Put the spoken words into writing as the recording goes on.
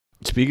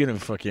Speaking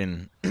of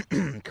fucking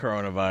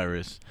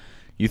coronavirus,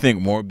 you think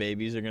more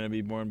babies are gonna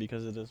be born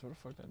because of this? What the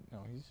fuck? No,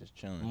 he's just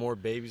chilling. More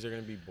babies are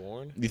gonna be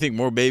born. You think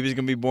more babies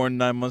gonna be born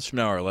 9 months from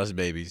now, or less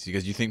babies?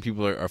 Because you think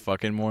people are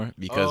fucking more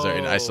because they're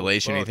in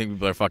isolation. Or you think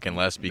people are fucking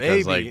less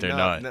because Maybe. they're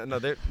not? No,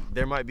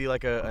 there might be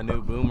like a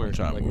new boomer. I'm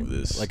trying to like move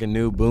this. Like a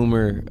new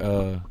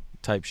boomer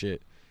type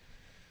shit.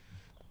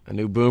 A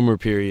new boomer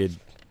period.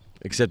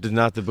 Except it's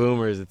not the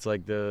boomers. It's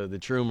like the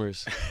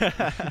troomers.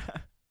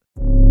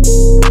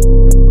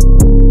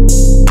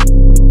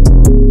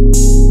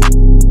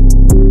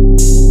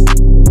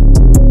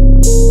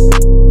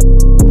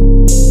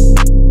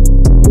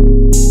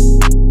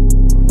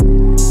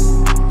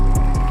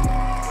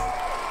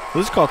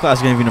 This is called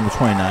Classic Interview number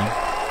 29.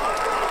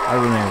 I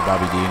really name is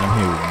Bobby D, and I'm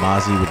here with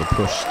Mozzie with a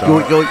push start.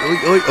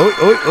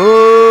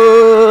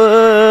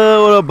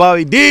 What up,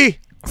 Bobby D?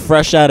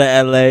 Fresh out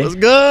of LA. What's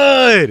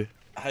good?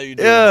 How you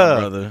doing, my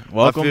brother?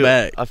 Welcome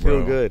back. I feel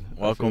bro. good.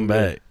 Welcome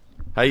back.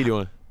 How you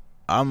doing?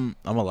 I'm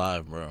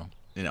alive, bro.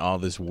 In all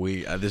this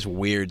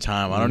weird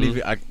time. I don't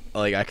even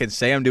I could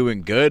say I'm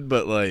doing good,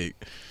 but like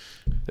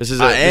this is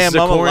I'm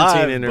a quarantine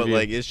alive, interview. But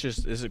like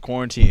it's a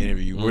quarantine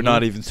interview. Mm-hmm. We're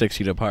not even 6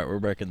 feet apart. We're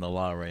breaking the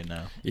law right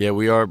now. Yeah,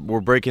 we are.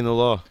 We're breaking the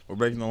law. We're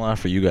breaking the law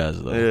for you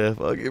guys though. Yeah,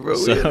 fuck it, bro.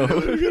 So, what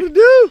are we gonna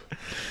do?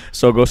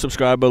 So go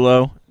subscribe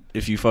below.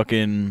 If you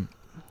fucking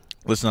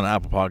listen on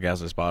Apple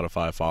Podcasts or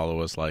Spotify, follow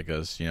us, like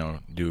us,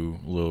 do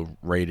a little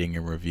rating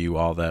and review,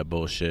 all that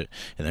bullshit.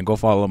 And then go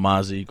follow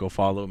Mozzie, go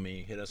follow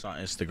me, hit us on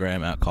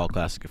Instagram at Call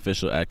Classic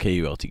Official, at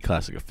KULT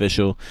Classic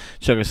Official.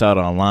 Check us out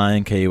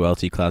online,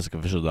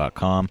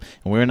 KULTClassicOfficial.com.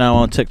 And we're now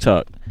on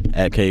TikTok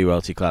at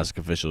KULT Classic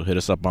Official. Hit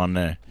us up on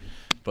there.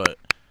 But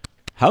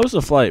how was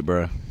the flight,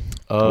 bro?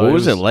 What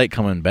was it like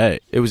coming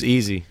back? It was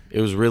easy.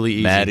 It was really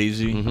easy. Mad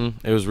easy?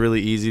 Mm-hmm. It was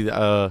really easy.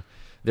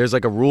 There's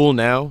like a rule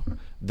now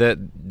that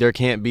there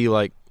can't be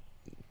like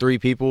 3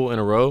 people in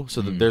a row, so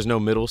that there's no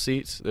middle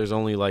seats. There's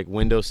only like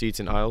window seats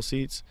and aisle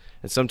seats.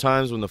 And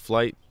sometimes when the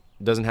flight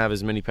doesn't have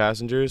as many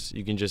passengers,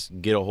 you can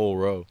just get a whole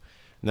row.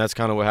 And that's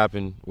kind of what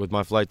happened with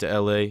my flight to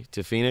LA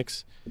to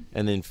Phoenix,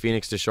 and then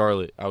Phoenix to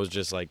Charlotte. I was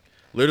just like,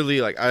 literally,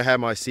 like I had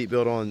my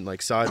seatbelt on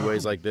like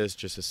sideways like this,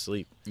 just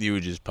asleep. You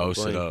would just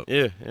post it up.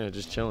 Yeah,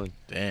 just chilling.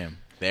 Damn.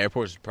 The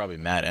airport's probably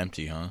mad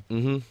empty, huh?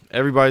 Mm-hmm.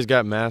 Everybody's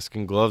got masks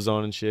and gloves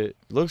on and shit.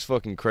 It looks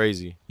fucking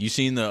crazy. You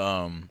seen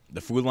the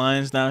food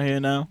lines down here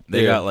now?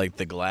 They got like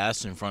the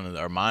glass in front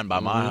of my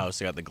house.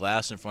 They got the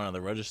glass in front of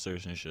the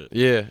registers and shit.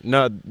 Yeah,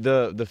 no,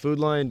 the food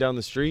line down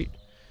the street.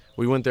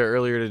 We went there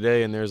earlier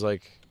today, and there's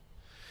like,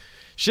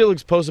 shit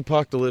looks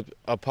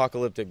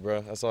post-apocalyptic,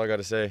 bro. That's all I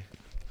gotta say.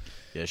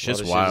 Yeah, shit's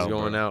shit's wild.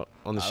 going out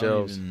on the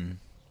shelves.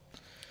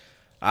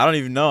 I don't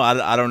even know.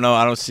 I don't know.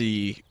 I don't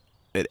see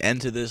an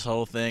end to this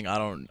whole thing. I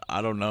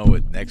don't know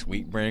what next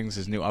week brings.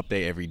 There's a new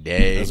update every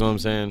day. That's what I'm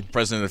saying.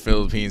 President of the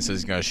Philippines says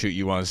he's gonna shoot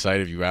you on sight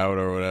if you out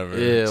or whatever.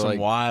 Yeah, some like,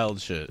 wild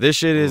shit. This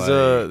shit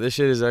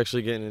is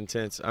actually getting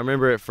intense. I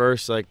remember at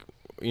first, like,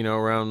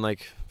 around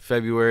like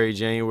February,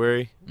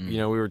 January, we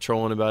were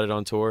trolling about it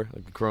on tour,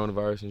 like the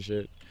coronavirus and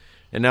shit.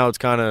 And now it's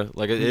kind of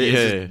like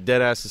it's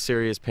dead ass a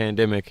serious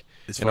pandemic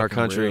in our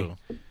country. Real.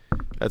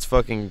 That's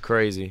fucking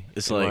crazy.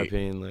 It's in like, my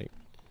opinion,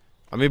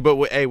 but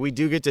we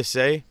do get to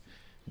say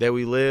that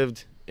we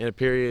lived in a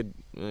period,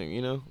 we're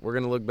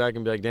going to look back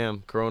and be like,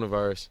 damn,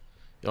 coronavirus.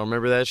 Y'all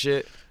remember that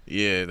shit?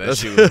 Yeah, that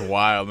shit was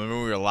wild. Remember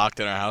when we were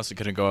locked in our house and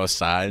couldn't go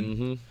outside?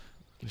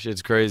 Mm-hmm.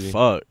 Shit's crazy.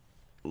 Fuck.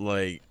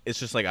 Like, it's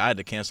just like I had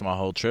to cancel my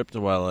whole trip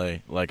to LA.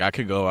 Like, I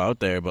could go out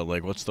there, but,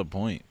 like, what's the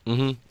point?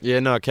 Mm-hmm. Yeah,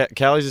 no,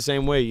 Cali's the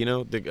same way,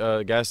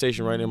 The gas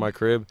station right near my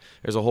crib,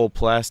 there's a whole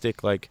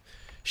plastic, like,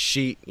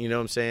 sheet, you know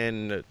what I'm saying?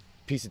 And a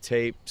piece of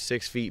tape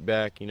 6 feet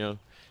back, You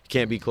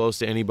can't be close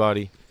to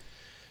anybody.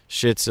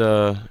 Shit's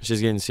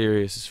getting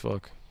serious as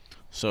fuck.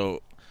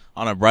 So,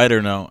 on a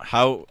brighter note,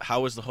 how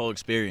was the whole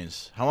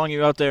experience? How long are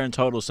you out there in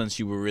total since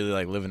you were really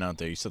like living out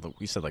there? You said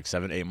like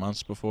 7-8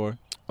 months before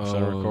we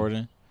started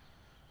recording.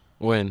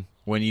 When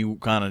you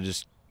kind of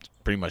just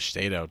pretty much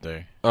stayed out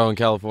there. Oh, in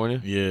California?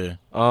 Yeah.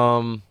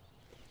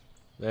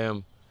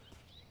 Damn.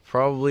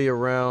 Probably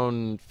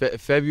around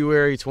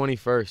February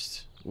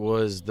 21st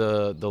was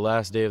the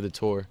last day of the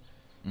tour,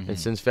 and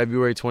since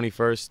February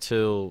 21st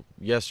till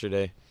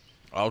yesterday.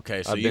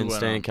 Okay, so I've been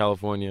staying in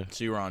California.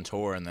 So you were on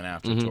tour, and then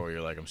after tour,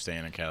 you're like, I'm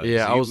staying in Cali.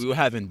 Yeah, so you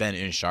haven't been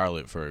in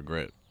Charlotte for a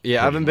grip. Yeah,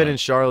 I haven't been in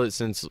Charlotte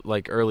since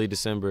like early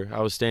December.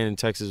 I was staying in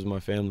Texas with my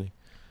family,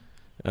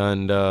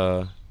 and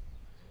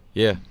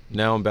yeah,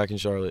 now I'm back in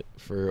Charlotte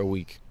for a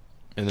week,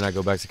 and then I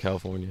go back to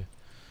California.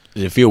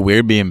 Does it feel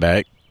weird being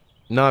back?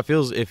 No, it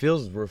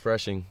feels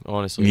refreshing,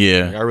 honestly.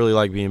 Yeah, like, I really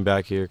like being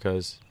back here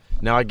because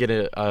now I get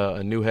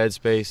a new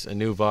headspace, a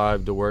new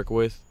vibe to work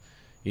with.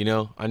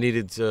 I need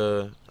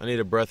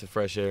a breath of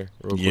fresh air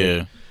real quick.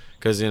 Yeah.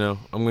 Because, I'm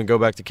going to go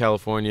back to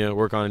California,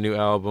 work on a new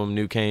album,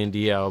 new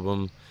K&D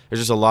album.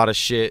 There's just a lot of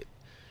shit,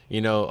 a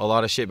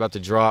lot of shit about to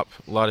drop,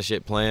 a lot of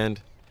shit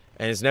planned.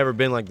 And it's never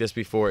been like this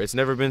before. It's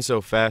never been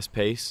so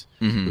fast-paced.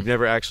 We've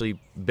never actually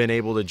been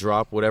able to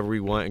drop whatever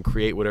we want and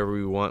create whatever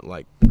we want,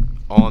 like,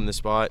 on the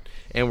spot.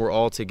 And we're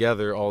all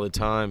together all the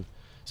time.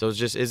 So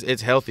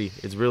it's healthy.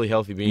 It's really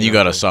healthy being. You out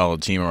got there. a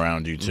solid team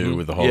around you too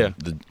with the whole. Yeah.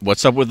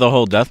 What's up with the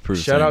whole Death Proof?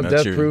 Shout thing? out That's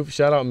Death your- Proof.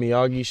 Shout out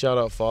Miyagi. Shout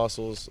out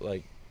Fossils.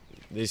 Like,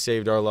 they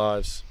saved our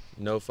lives.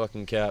 No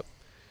fucking cap.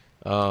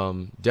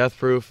 Death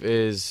Proof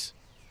is.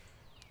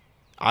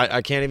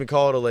 I can't even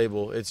call it a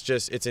label. It's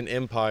an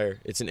empire.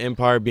 It's an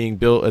empire being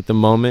built at the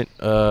moment.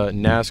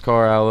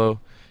 NASCAR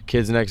Aloe,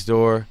 Kids Next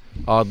Door,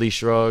 Oddly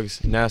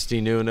Shrugs,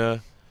 Nasty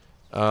Nuna.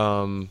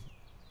 I'm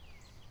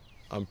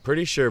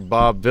pretty sure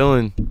Bob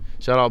Villain.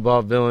 Shout out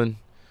Bob Villain,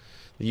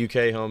 the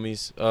UK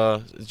homies.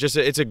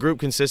 It's a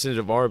group consistent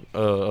of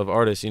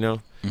artists, you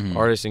know,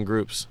 artists and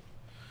groups.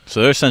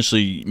 So they're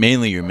essentially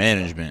mainly your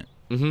management.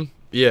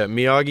 Yeah,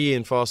 Miyagi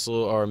and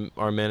Fossil are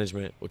our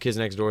management. Well, Kids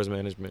Next Door's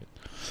management.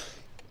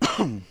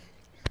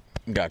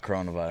 Got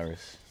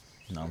coronavirus.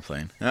 No, I'm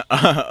playing.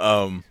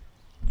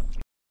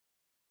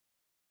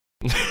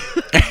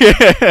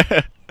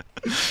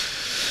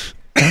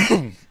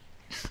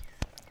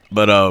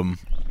 But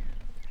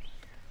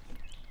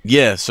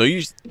yeah. So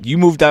you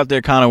moved out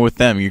there kind of with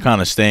them. You're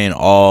kind of staying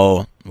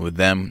all with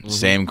them,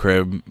 same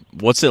crib.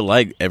 What's it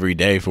like every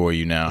day for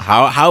you now?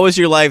 How has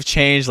your life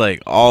changed?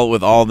 Like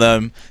all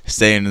them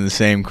staying in the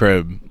same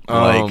crib,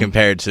 like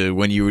compared to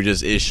when you were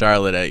just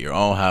Charlotte at your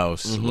own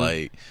house,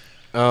 like.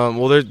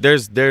 Well,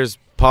 there's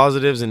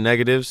positives and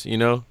negatives, you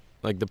know.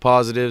 Like the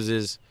positives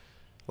is,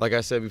 like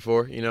I said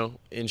before, you know,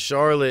 in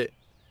Charlotte,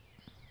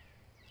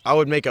 I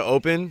would make an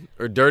open,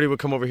 or Dirty would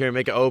come over here and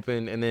make an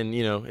open, and then,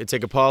 you know, it'd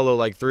take Apollo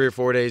like 3 or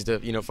 4 days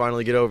to, you know,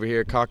 finally get over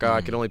here. Kaka,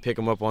 I could only pick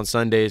him up on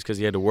Sundays because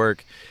he had to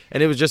work,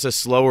 and it was just a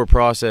slower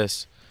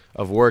process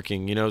of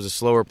working. You know, it was a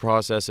slower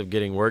process of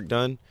getting work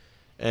done,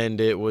 and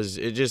we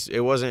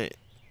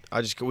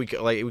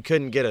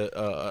couldn't get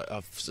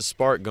a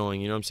spark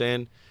going. You know what I'm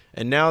saying?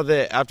 And now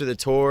that after the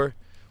tour,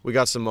 we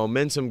got some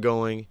momentum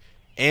going,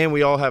 and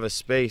we all have a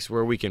space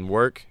where we can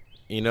work,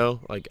 you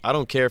know? Like, I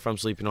don't care if I'm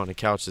sleeping on a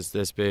couch that's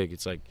this big.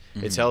 It's like,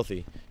 it's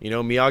healthy. You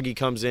know, Miyagi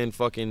comes in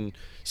fucking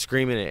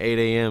screaming at 8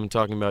 a.m.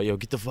 talking about, yo,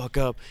 get the fuck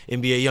up.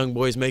 NBA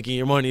Youngboy's making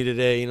your money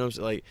today. You know what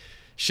I'm saying? Like,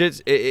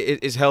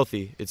 it's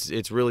healthy.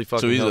 It's really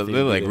fucking healthy. So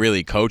they like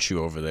really coach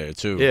you over there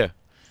too. Yeah.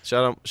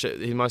 Shout out.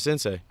 He's my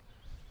sensei.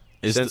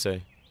 Is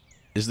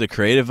the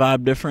creative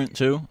vibe different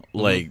too?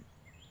 Like,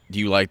 do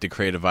you like the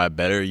creative vibe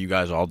better? You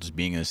guys all just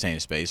being in the same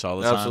space all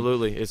the time?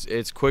 Absolutely.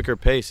 It's quicker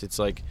pace. It's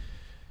like,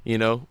 you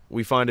know,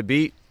 we find a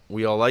beat,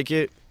 we all like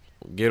it,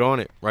 get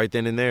on it right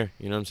then and there.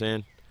 You know what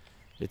I'm saying?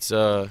 It's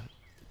a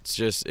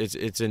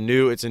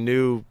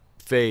new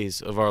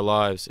phase of our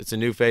lives. It's a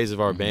new phase of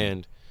our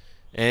band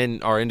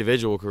and our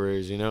individual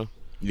careers, you know?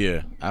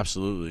 Yeah,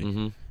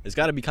 absolutely. It's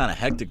got to be kind of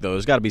hectic though.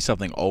 There's got to be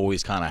something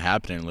always kind of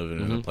happening living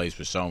in a place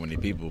with so many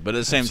people. But at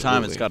the same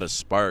time, it's got to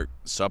spark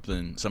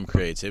some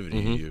creativity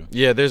in you.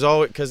 Yeah, there's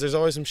always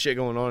some shit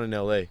going on in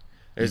LA.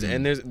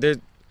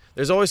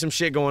 There's always some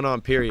shit going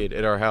on, period,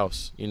 at our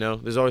house. You know,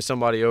 there's always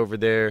somebody over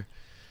there.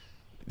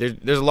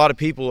 There's a lot of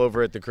people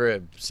over at the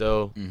crib.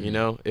 So, you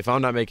know, if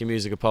I'm not making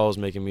music, Apollo's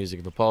making music.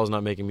 If Apollo's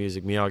not making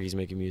music, Miyagi's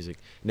making music.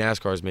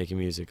 NASCAR's making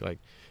music. Like,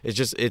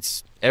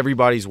 it's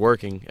everybody's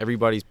working.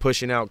 Everybody's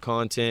pushing out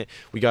content.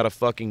 We got a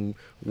fucking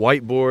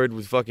whiteboard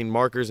with fucking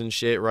markers and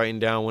shit writing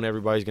down when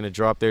everybody's going to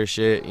drop their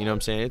shit. You know what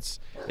I'm saying?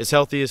 It's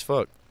healthy as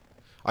fuck.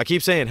 I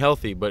keep saying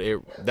healthy,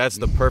 but that's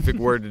the perfect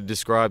word to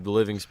describe the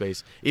living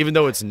space. Even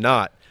though it's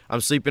not.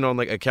 I'm sleeping on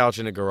like a couch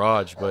in a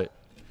garage, but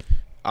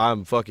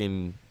I'm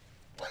fucking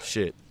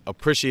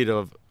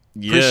appreciative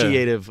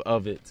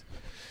of it.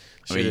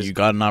 I mean, you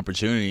got an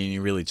opportunity and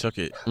you really took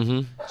it.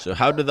 So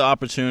how did the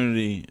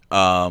opportunity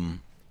to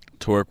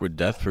work with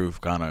Death Proof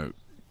kind of,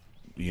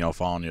 you know,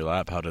 fall in your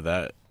lap? How did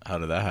that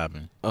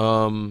happen?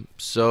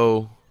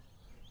 So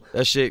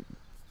that shit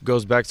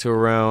goes back to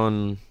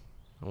around,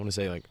 I want to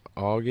say like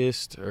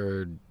August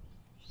or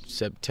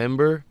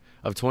September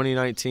of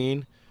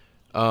 2019.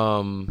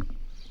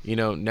 You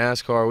know,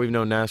 NASCAR, we've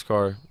known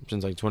NASCAR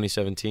since like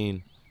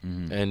 2017.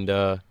 And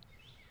I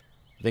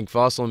think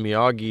Fossil and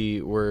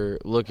Miyagi were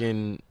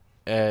looking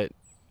at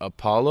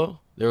Apollo.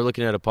 They were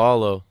looking at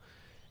Apollo.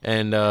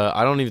 And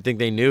I don't even think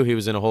they knew he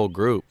was in a whole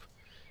group.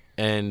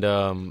 And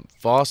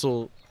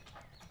Fossil,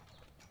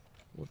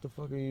 what the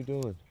fuck are you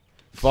doing?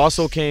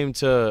 Fossil came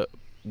to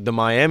the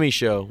Miami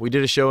show. We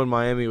did a show in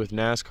Miami with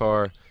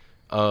NASCAR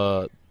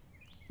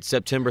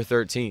September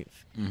 13th,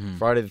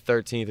 Friday the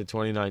 13th of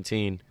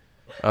 2019.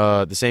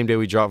 The same day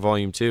we dropped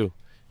Volume 2.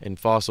 And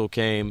Fossil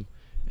came,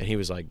 and he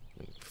was like,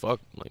 fuck,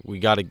 like we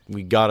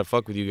gotta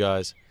fuck with you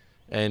guys.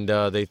 And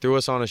they threw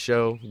us on a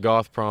show,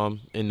 Goth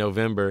Prom, in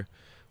November.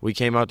 We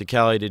came out to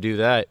Cali to do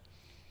that.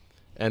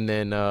 And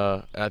then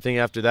I think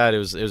after that it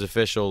was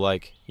official,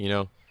 like, you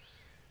know,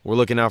 we're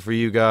looking out for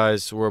you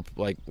guys. We're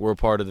a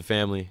part of the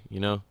family, you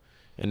know?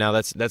 And now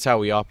that's how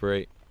we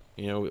operate.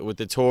 You know, with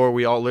the tour,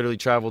 we all literally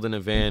traveled in a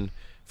van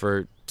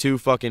for 2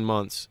 fucking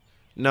months.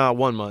 Nah,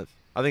 1 month.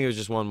 I think it was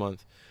just 1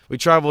 month. We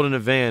traveled in a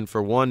van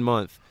for 1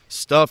 month,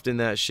 stuffed in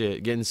that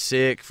shit, getting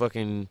sick,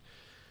 fucking,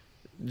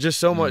 just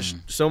so much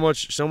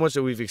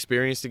that we've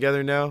experienced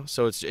together now.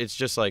 So it's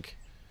just like,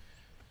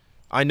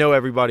 I know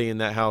everybody in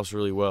that house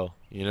really well,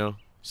 you know?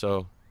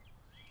 So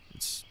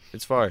it's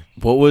fire.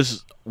 What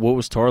was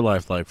tour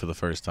life like for the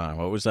first time?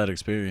 What was that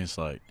experience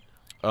like?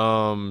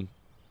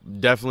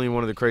 Definitely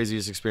one of the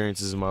craziest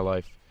experiences in my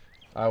life.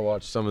 I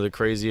watched some of the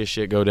craziest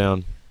shit go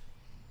down.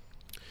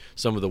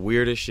 Some of the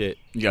weirdest shit.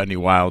 You got any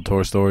wild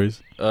tour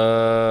stories?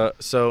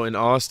 So in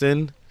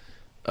Austin,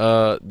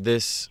 I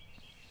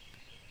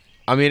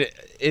mean,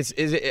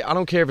 I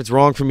don't care if it's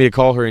wrong for me to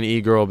call her an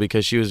e-girl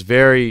because she was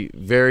very,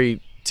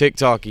 very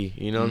TikTok-y.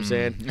 You know what I'm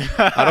saying?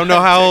 I don't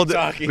know how old.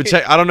 I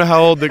don't know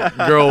how old the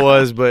girl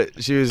was,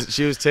 but she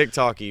was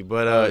TikTok-y.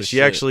 But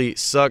she actually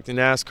sucked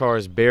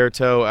NASCAR's bare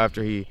toe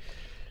after he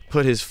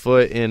put his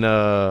foot in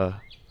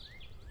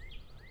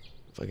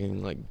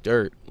fucking like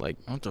dirt. Like,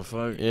 what the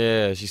fuck?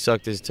 Yeah, she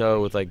sucked his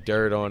toe with like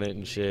dirt on it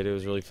and shit. It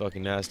was really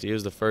fucking nasty. It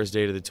was the first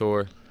date of the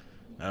tour.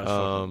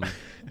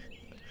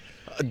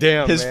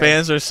 Damn, his man.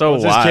 fans are so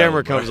Once wild. His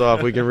camera comes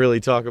off, we can really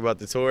talk about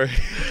the tour.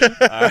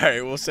 All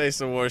right, we'll say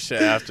some more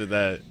shit after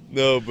that.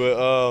 No,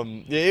 but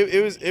yeah,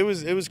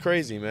 it was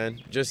crazy, man.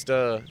 Just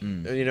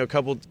you know,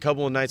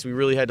 couple of nights we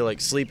really had to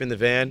like sleep in the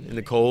van in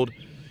the cold.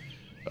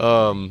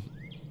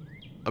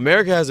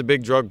 America has a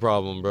big drug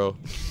problem, bro.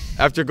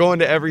 After going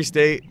to every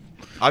state,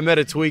 I met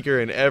a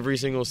tweaker in every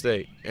single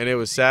state, and it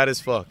was sad as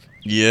fuck.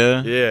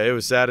 Yeah? Yeah, it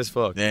was sad as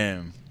fuck.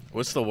 Damn.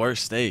 What's the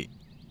worst state?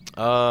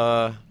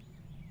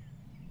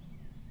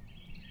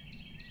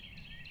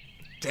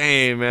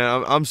 Dang,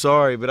 man, I'm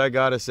sorry, but I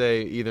gotta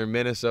say either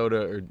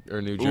Minnesota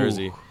or New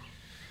Jersey. Ooh.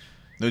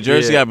 New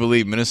Jersey, Yeah. I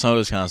believe.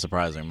 Minnesota's kind of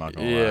surprising, I'm not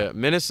gonna lie. Yeah,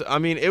 Minnesota. I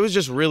mean, it was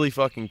just really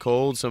fucking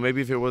cold. So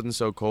maybe if it wasn't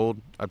so cold,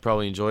 I'd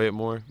probably enjoy it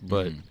more.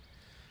 But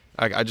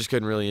I just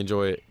couldn't really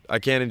enjoy it. I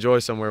can't enjoy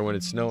somewhere when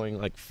it's snowing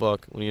like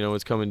fuck. When you know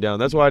it's coming down.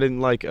 That's why I didn't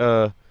like.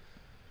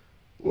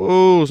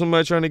 Whoa!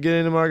 Somebody trying to get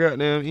into my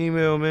goddamn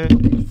email,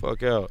 man.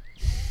 Fuck out.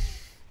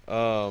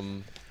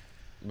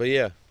 But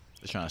yeah.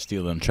 They're trying to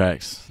steal them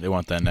tracks. They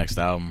want that next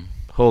album.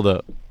 Hold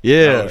up.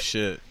 Yeah. Oh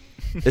shit.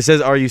 It says,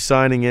 "Are you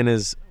signing in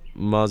as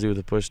Mozzie with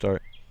a push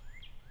start?"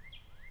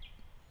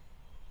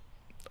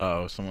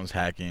 Oh, someone's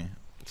hacking.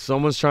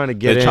 Someone's trying to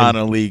get They're in. trying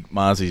to leak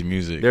Mozzie's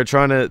music. They're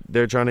trying to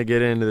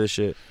get into this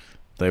shit.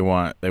 They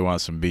want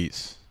some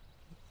beats.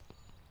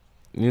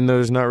 You know,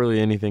 there's not really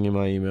anything in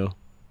my email.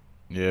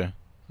 Yeah.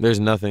 There's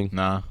nothing.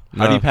 Nah.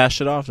 No. How do you pass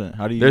shit off then?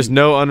 How do you? There's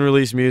no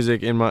unreleased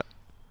music in my.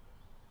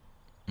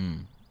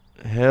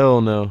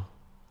 Hell no.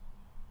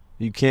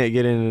 You can't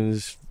get into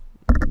this.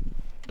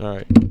 All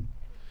right.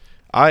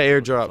 I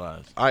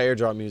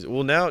airdrop music.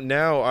 Well,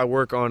 now I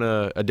work on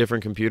a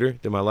different computer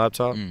than my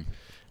laptop,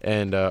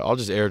 and I'll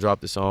just airdrop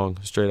the song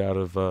straight out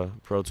of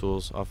Pro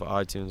Tools off of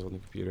iTunes on the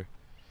computer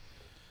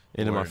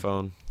into my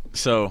phone.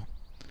 So,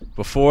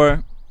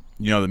 before,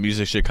 the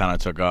music shit kind of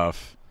took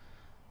off.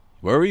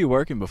 Where were you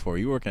working before?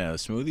 You working at a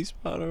smoothie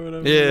spot or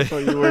whatever? Yeah.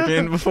 Before you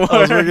working before?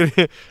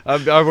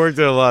 I've worked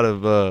at a lot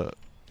of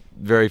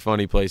very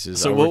funny places.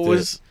 So what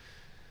was?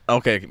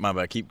 Okay, my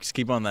bad.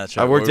 Keep on that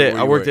track. I worked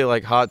at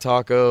like Hot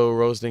Taco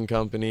Roasting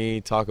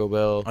Company, Taco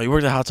Bell. Oh, you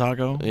worked at Hot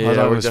Taco? Yeah,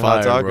 I worked at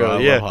Hot Taco. Bro.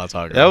 I love Hot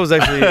Taco. That was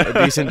actually a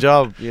decent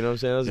job. You know what I'm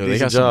saying? That was a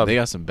decent job. They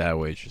got some bad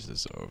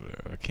waitresses over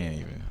there. I can't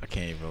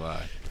even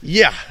lie.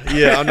 Yeah.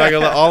 I'm not gonna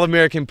lie. All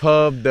American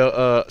Pub,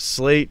 the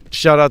Slate.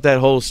 Shout out that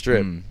whole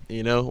strip.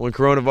 You know, when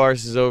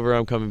coronavirus is over,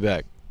 I'm coming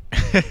back.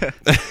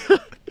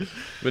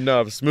 But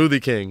no,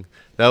 Smoothie King.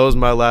 That was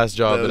my last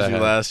job. That was your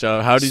last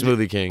job. How did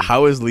Smoothie King?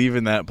 How was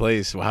leaving that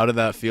place? How did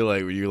that feel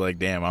like? Were you like,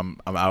 damn, I'm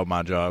out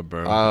my job,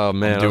 bro? Oh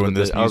man,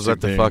 I was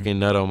at the thing. fucking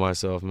nut on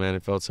myself, man.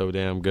 It felt so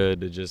damn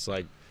good to just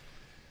like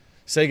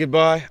say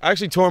goodbye. I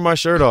actually tore my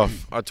shirt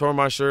off. I tore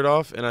my shirt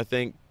off, and I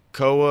think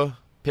Koa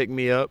picked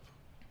me up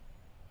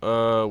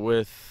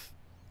with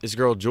this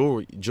girl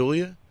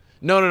Julia.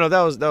 No,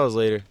 that was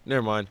later.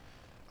 Never mind.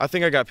 I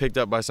think I got picked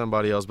up by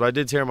somebody else, but I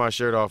did tear my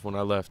shirt off when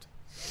I left.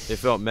 It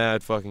felt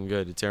mad fucking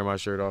good to tear my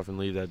shirt off and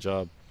leave that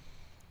job.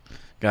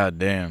 God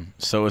damn.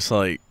 So it's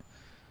like,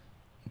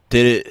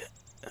 did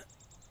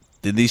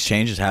these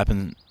changes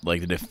happen?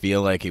 Like, did it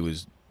feel like it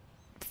was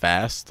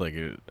fast? Like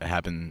it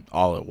happened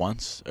all at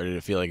once? Or did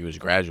it feel like it was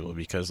gradual?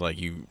 Because like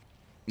you,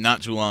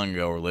 not too long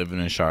ago, were living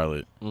in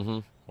Charlotte,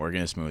 working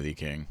at Smoothie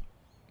King,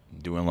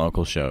 doing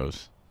local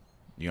shows.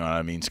 You know what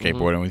I mean?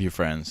 Skateboarding with your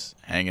friends,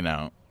 hanging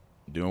out,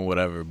 doing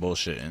whatever,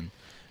 bullshitting.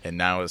 And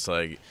now it's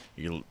like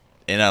you're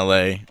in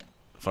LA,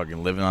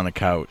 fucking living on a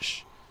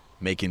couch,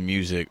 making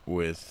music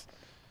with,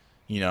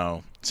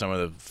 some of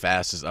the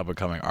fastest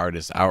up-and-coming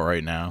artists out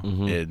right now,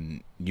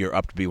 and you're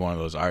up to be one of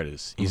those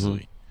artists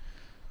easily.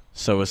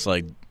 So it's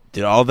like,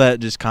 did all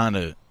that just kind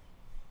of,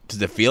 did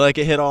it feel like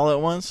it hit all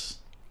at once?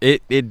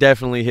 It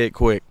definitely hit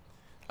quick.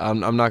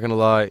 I'm not gonna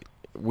lie.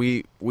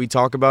 We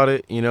talk about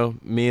it,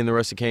 me and the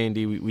rest of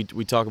K&D,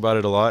 we talk about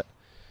it a lot,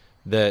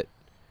 that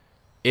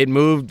it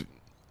moved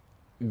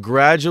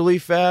gradually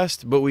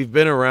fast, but we've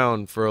been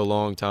around for a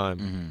long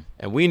time,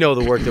 and we know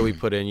the work that we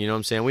put in. You know what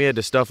I'm saying? We had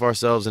to stuff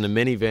ourselves in a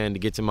minivan to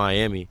get to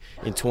Miami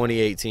in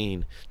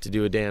 2018 to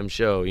do a damn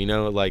show.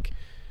 Like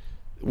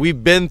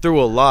we've been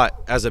through a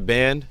lot as a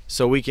band,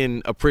 so we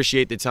can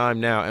appreciate the time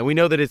now. And we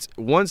know that it's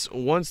once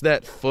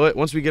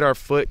we get our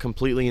foot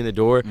completely in the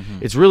door,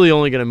 it's really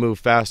only going to move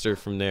faster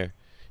from there.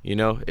 You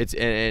know, it's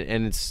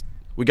and it's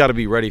we got to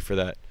be ready for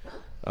that.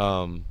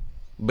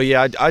 But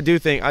yeah, I do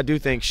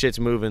think shit's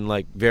moving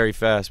like very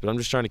fast, but I'm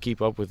just trying to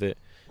keep up with it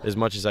as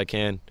much as I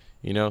can,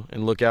 you know,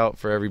 and look out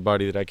for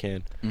everybody that I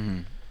can.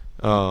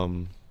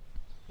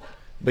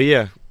 But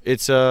yeah,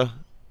 it's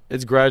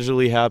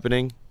gradually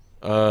happening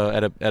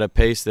at a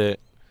pace that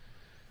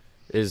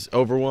is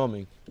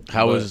overwhelming.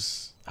 How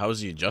was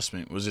the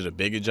adjustment? Was it a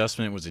big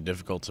adjustment? Was it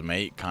difficult to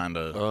make? Kind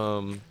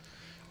of.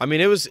 I mean,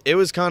 it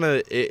was kind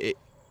of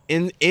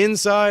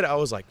inside. I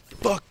was like,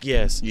 fuck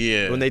yes.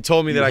 Yeah. When they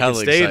told me that I could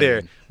stay excited.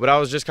 there, but I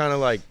was just kind of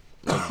like,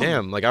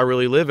 damn, like I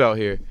really live out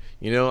here.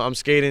 You know, I'm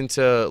skating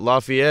to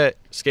Lafayette,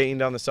 skating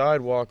down the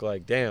sidewalk.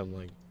 Like, damn,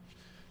 like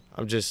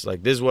I'm just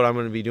like, this is what I'm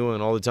gonna be doing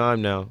all the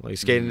time now. Like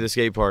skating to the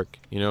skate park,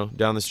 you know,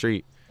 down the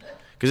street.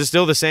 Because it's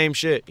still the same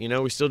shit, you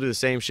know? We still do the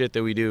same shit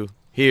that we do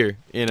here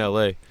in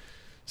LA.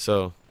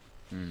 So,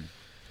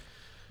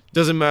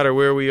 doesn't matter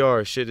where we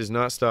are. Shit does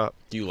not stop.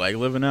 Do you like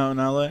living out in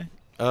LA?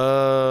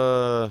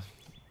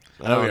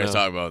 I know don't we're going to know.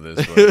 talk about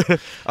this, but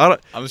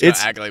I'm just going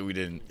to act like we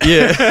didn't.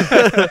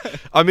 Yeah.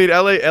 I mean,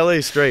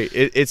 LA's straight.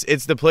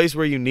 It's the place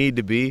where you need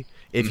to be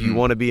if you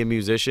want to be a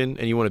musician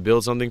and you want to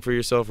build something for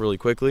yourself really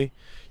quickly.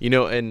 You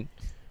know, and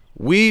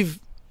we've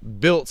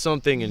built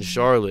something in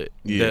Charlotte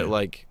that,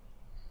 like,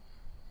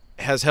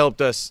 has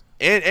helped us,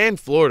 and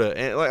Florida,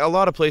 and like a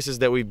lot of places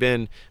that we've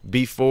been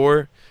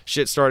before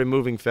shit started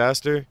moving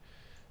faster,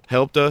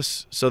 helped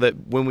us so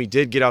that when we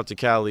did get out to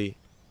Cali,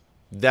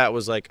 that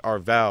was like our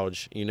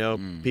vouch, you know.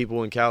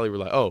 People in Cali were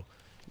like, oh,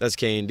 that's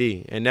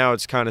K&D, and now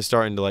it's kind of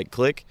starting to like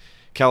click.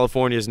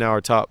 California is now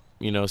our top,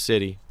 you know,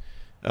 city.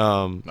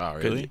 Oh,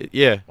 really?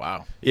 Yeah.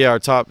 Wow. Yeah, our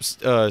top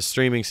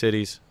streaming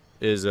cities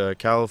is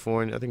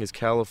California. I think it's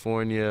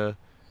California,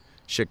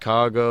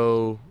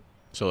 Chicago.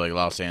 So like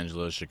Los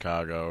Angeles,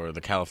 Chicago, or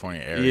the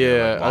California area,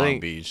 Yeah, like I Long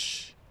think-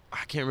 Beach.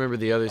 I can't remember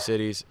the other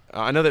cities.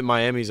 I know that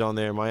Miami's on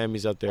there.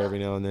 Miami's up there every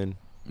now and then.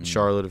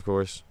 Charlotte, of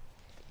course.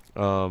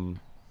 What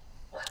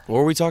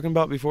were we talking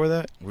about before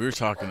that? We were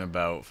talking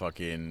about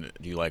fucking,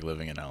 do you like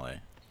living in LA?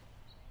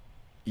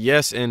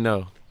 Yes and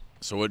no.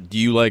 So what do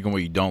you like and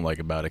what you don't like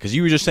about it? Because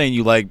you were just saying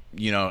you like,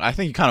 you know, I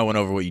think you kind of went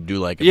over what you do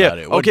like about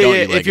it. What don't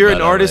Okay, you like if you're an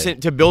about artist LA?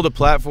 and to build a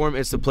platform,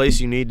 it's the place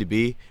you need to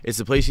be. It's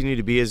the place you need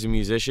to be as a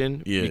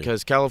musician. Yeah.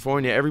 Because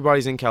California,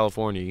 everybody's in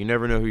California. You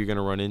never know who you're going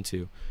to run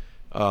into.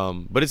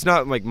 But it's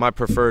not like my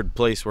preferred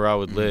place where I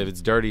would live.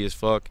 It's dirty as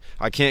fuck.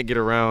 I can't get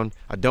around.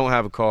 I don't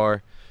have a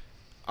car.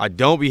 I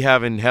don't be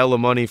having hella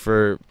money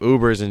for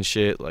Ubers and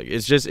shit. Like,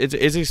 it's just, it's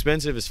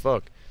expensive as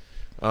fuck.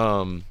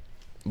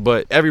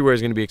 But everywhere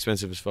is going to be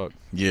expensive as fuck.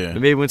 Yeah.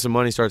 And maybe when some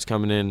money starts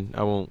coming in,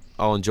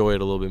 I'll enjoy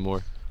it a little bit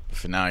more.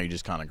 For now, you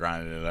just kind of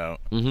grinding it out.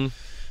 Mm-hmm. You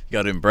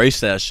got to embrace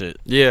that shit.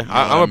 Yeah, You know what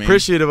I I'm mean?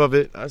 appreciative of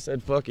it. I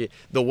said, fuck it.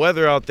 The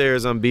weather out there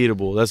is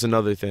unbeatable. That's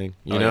another thing,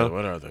 you know? Yeah,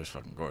 what are those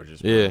fucking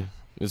gorgeous? Bro. Yeah,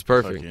 it's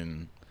perfect.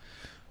 Fucking...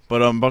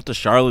 But about the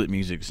Charlotte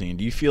music scene,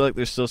 do you feel like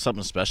there's still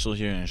something special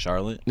here in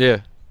Charlotte?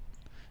 Yeah,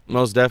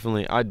 most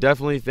definitely. I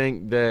definitely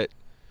think that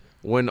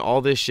when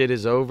all this shit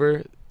is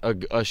over,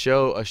 a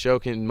show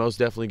can most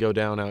definitely go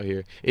down out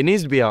here. It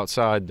needs to be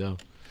outside though,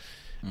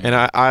 and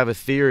I have a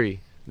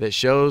theory that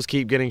shows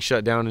keep getting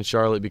shut down in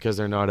Charlotte because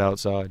they're not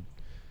outside.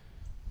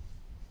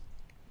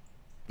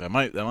 That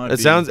might It be.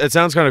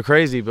 sounds kind of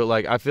crazy, but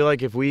like I feel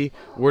like if we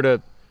were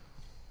to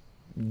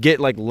get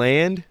like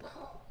land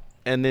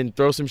and then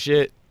throw some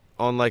shit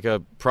on like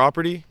a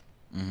property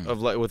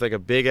of like with like a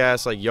big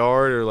ass like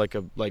yard or like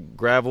a like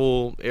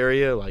gravel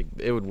area, like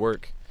it would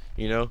work,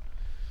 you know?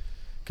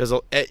 Because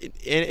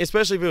and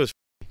especially if it was,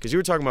 because you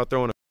were talking about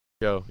throwing a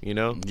show, you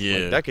know? Yeah.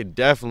 Like, that could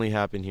definitely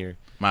happen here.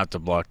 Might have to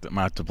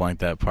blank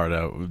that part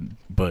out,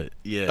 but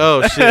yeah.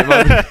 Oh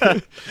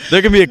shit!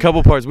 There can be a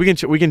couple parts. We can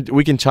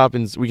chop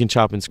and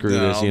screw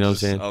this. You know what I'm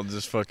saying? I'll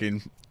just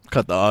fucking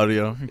cut the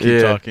audio and keep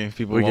Yeah. talking.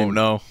 People We won't can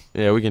know.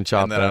 Yeah, we can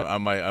chop And then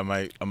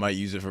that. I might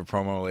use it for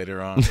promo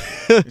later on.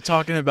 You're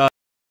talking about.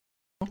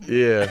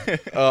 Yeah.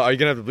 Are you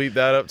gonna have to bleep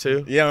that up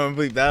too? Yeah, I'm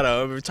gonna bleep that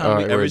out every time.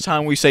 Alright, Every word.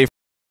 time we say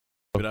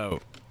it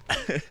out.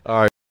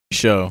 All right.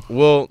 Show.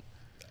 Well,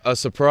 a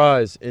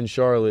surprise in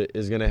Charlotte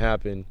is gonna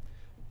happen,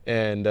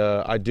 and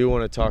I do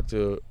want to talk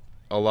to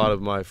a lot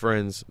of my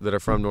friends that are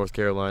from North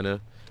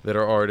Carolina that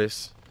are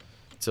artists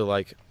to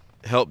like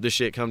help this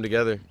shit come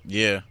together.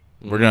 Yeah,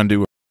 we're gonna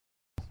do.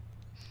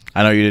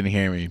 I know you didn't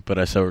hear me, but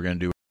I said we're gonna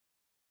do.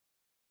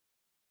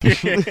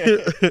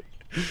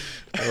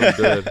 I'm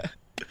dead.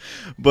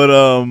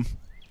 But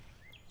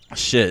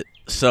shit.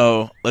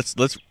 So let's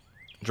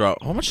draw.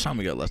 How much time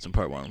we got left in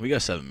part one? We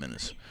got 7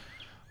 minutes.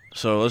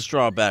 So let's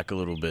draw back a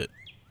little bit.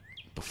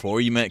 Before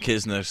you met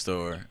Kids Next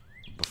Door,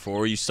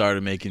 before you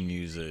started making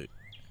music,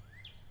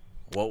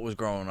 what was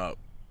growing up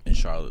in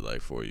Charlotte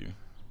like for you?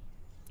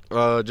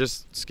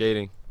 Just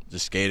skating.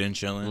 Just skating,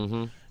 chilling,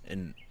 Mm-hmm.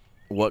 and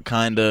what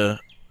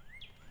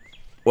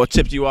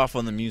tipped you off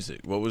on the music?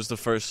 What was the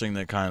first thing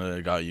that kind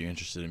of got you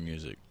interested in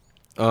music?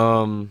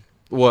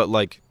 What,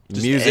 like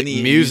Just music?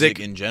 any Music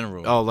in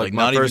general. Oh, like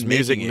my not first even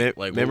music making it.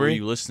 Like, what were memory?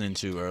 you listening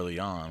to early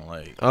on?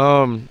 Like,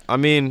 I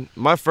mean,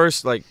 my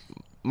first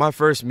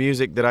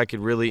music that I could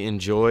really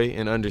enjoy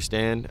and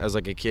understand as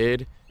like a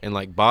kid and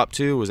like bop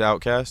to was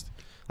Outkast.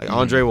 Like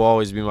Andre will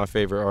always be my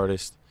favorite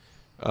artist.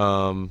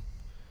 And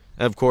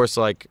of course,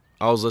 like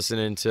I was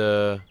listening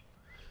to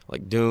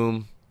like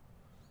Doom,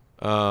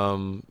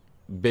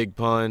 Big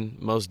Pun,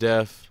 Mos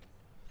Def,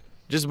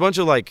 just a bunch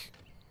of like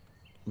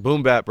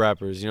boom bap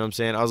rappers. You know what I'm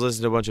saying? I was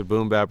listening to a bunch of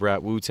boom bap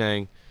rap,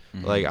 Wu-Tang.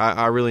 Like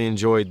I really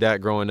enjoyed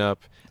that growing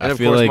up. And I of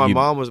feel course, like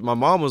my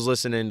mom was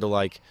listening to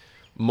like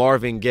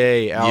Marvin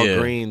Gaye, Al Yeah.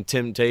 Green,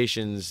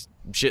 Temptations,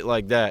 shit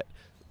like that,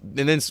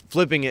 and then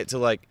flipping it to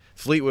like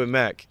Fleetwood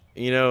Mac.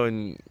 You know,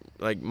 and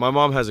like my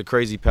mom has a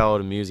crazy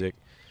palette of music,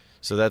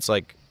 so that's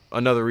like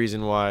another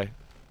reason why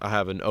I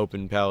have an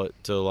open palette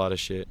to a lot of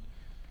shit.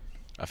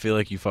 I feel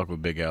like you fuck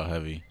with Big Al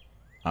heavy.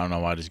 I don't know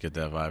why I just get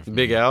that vibe from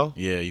Big you. Al?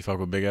 Yeah, you fuck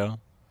with Big Al?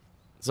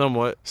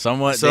 Somewhat.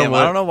 Somewhat. Damn,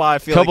 I don't know why I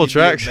feel Couple like you'd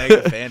tracks. be a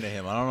mega fan of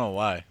him. I don't know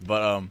why.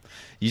 But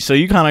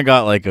you kind of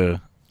got like a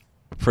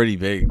pretty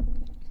big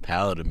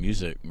palette of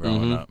music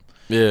growing up.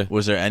 Yeah.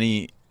 Was there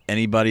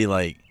anybody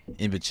like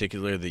in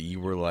particular that you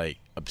were like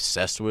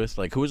obsessed with?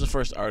 Like, who was the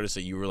first artist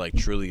that you were like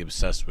truly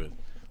obsessed with?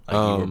 Like,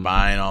 you were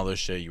buying all their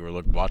shit, you were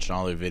watching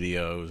all their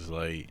videos,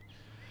 like.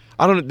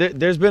 I don't know.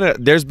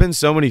 There's been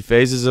so many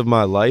phases of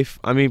my life.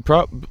 I mean,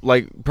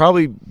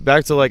 probably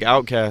back to like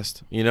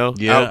Outkast, you know,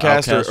 Yeah,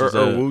 Outkast Outkast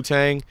or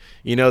Wu-Tang.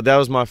 You know, that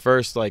was my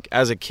first like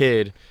as a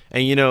kid,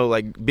 and you know,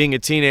 like being a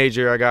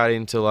teenager, I got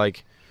into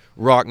like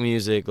rock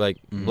music, like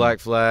Black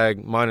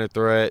Flag, Minor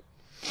Threat,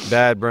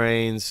 Bad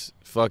Brains,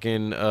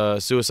 fucking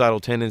Suicidal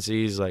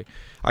Tendencies. Like,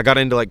 I got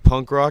into like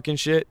punk rock and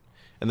shit.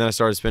 And then I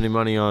started spending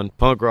money on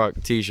punk rock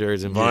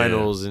T-shirts and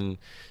vinyls and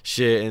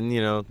shit. And,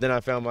 you know, then I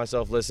found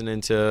myself listening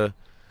to,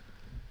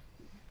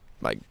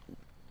 like,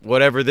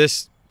 whatever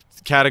this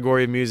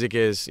category of music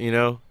is, you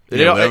know?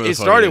 Yeah, whatever the It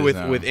fuck started it is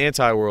now. with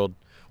Anti-World.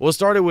 Well, it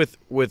started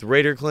with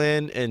Raider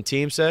Clan and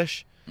Team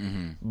Sesh.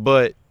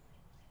 But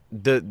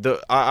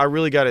I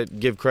really got to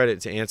give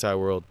credit to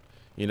Anti-World,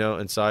 you know,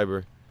 and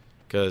Cyber.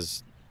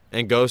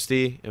 And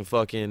Ghosty and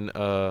fucking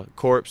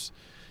Corpse.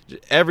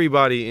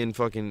 Everybody in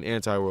fucking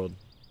Anti-World.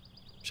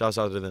 Shouts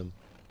out to them.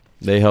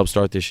 They helped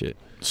start this shit.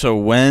 So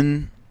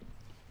around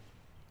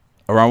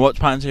what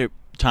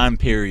time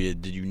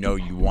period did you know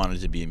you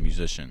wanted to be a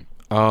musician?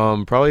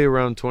 Probably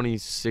around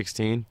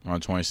 2016. Around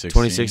 2016?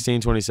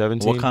 2016,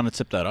 2017. What kind of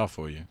tipped that off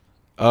for you?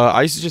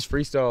 I used to just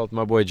freestyle with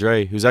my boy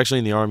Dre, who's actually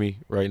in the Army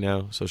right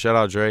now. So shout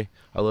out Dre.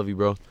 I love you,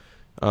 bro.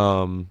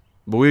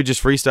 But we would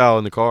just freestyle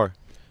in the car.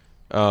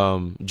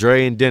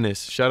 Dre and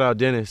Dennis. Shout out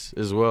Dennis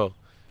as well.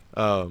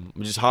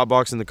 We just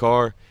hotbox in the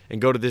car and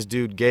go to this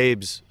dude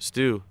Gabe's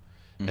stew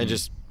and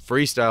just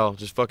freestyle,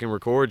 just fucking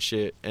record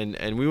shit, and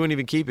we wouldn't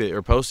even keep it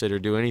or post it or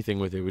do anything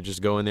with it. We'd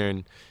just go in there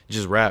and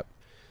just rap.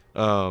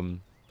 And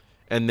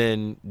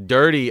then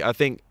Dirty, I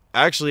think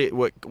actually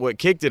what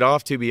kicked it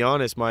off, to be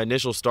honest, my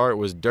initial start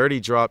was Dirty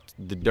dropped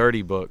the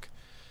Dirty book.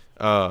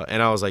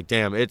 And I was like,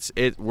 damn,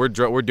 we're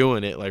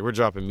doing it, like we're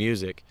dropping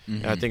music.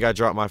 And I think I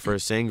dropped my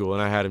first single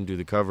and I had him do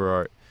the cover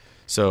art.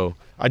 So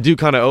I do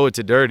kind of owe it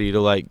to Dirty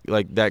to like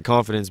that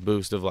confidence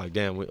boost of like,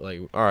 damn,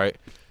 all right,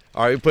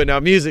 we're putting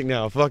out music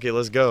now. Fuck it,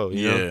 let's go.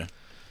 You know?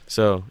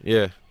 So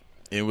yeah.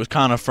 It was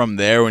kind of from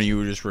there when you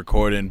were just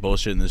recording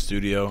bullshit in the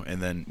studio,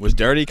 and then was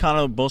Dirty kind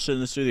of bullshit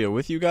in the studio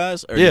with you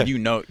guys, or did you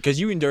know? Because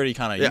you and Dirty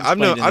kind of I've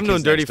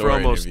known Dirty for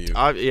almost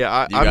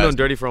I've known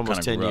Dirty for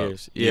almost 10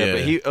 years.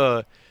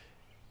 But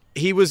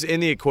he was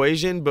in the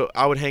equation, but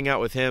I would hang out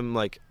with him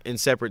like in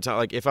separate time.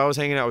 Like if I was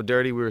hanging out with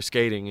Dirty, we were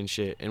skating and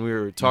shit, and we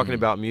were talking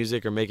about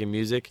music or making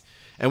music,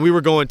 and we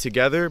were going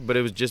together, but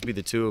it would just be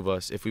the two of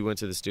us if we went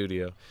to the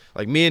studio.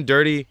 Like me and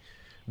Dirty,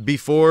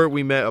 before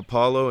we met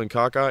Apollo and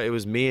Kaka, it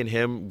was me and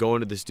him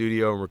going to the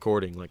studio and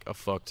recording like a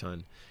fuck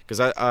ton.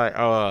 Cause it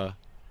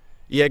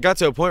got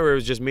to a point where it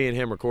was just me and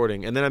him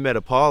recording, and then I met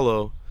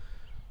Apollo.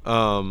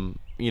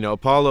 You know,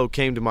 Apollo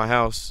came to my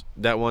house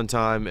that one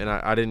time, and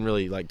I didn't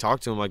really like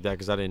talk to him like that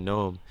because I didn't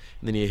know him.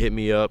 And then he hit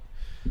me up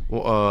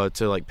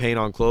to like paint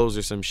on clothes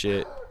or some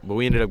shit. But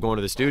we ended up going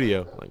to the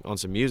studio like on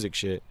some music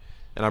shit,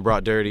 and I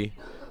brought Dirty,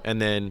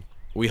 and then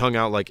we hung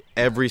out like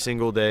every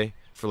single day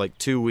for like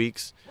 2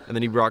 weeks. And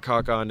then he brought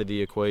Kaka into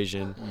the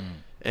equation,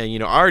 and you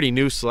know I already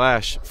knew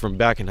Slash from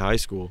back in high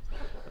school.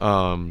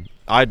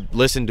 I'd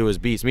listen to his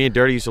beats. Me and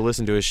Dirty used to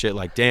listen to his shit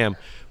like, damn,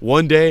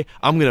 one day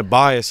I'm going to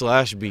buy a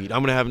Slash beat.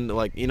 I'm going to have,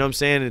 like, you know what I'm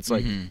saying? It's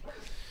like,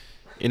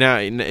 you know,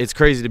 it's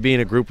crazy to be in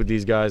a group with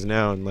these guys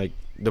now, and like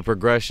the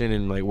progression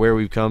and like where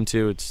we've come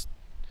to. It's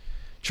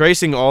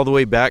tracing all the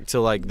way back to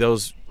like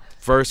those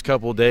first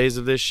couple days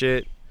of this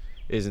shit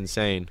is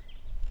insane.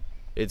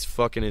 It's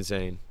fucking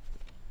insane.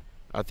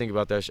 I think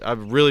about that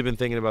I've really been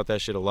thinking about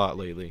that shit a lot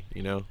lately,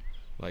 you know?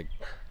 Like,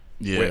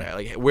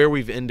 where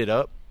we've ended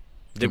up.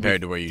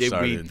 Compared to where you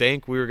started. Did we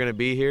think we were going to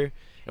be here?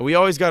 And we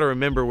always got to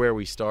remember where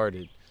we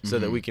started so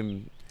that we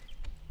can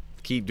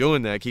keep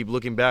doing that, keep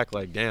looking back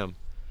like, damn.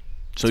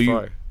 So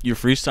you're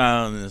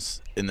freestyling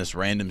in this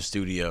random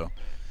studio.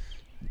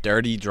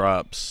 Dirty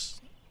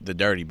drops the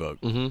Dirty Book.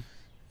 Mm-hmm.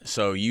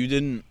 So you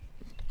didn't,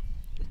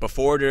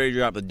 before Dirty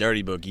dropped the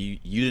Dirty Book, you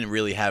didn't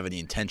really have any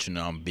intention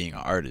on being an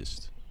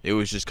artist. It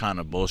was just kind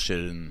of bullshit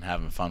and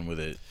having fun with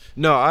it.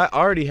 No, I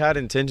already had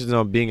intentions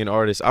on being an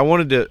artist. I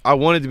wanted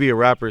to be a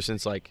rapper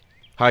since like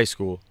high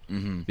school,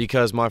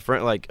 because my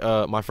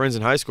friends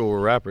in high school were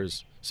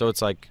rappers. So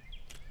it's like,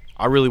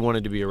 I really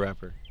wanted to be a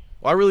rapper.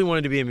 Well, I really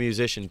wanted to be a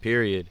musician,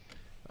 period.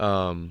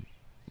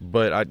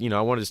 But I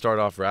wanted to start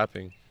off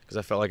rapping because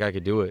I felt like I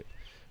could do it.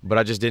 But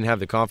I just didn't have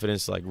the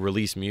confidence to like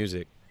release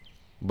music.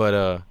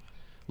 But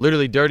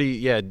literally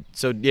Dirty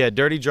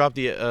dropped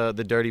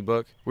the Dirty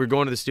Book. We were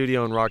going to the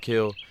studio in Rock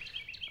Hill.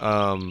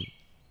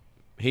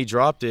 He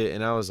dropped it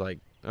and I was like,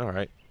 all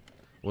right,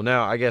 well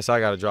now I guess I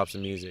got to drop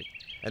some music.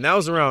 And that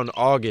was around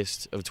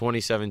August of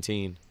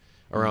 2017,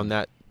 around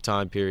that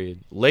time period.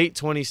 Late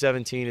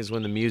 2017 is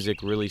when the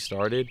music really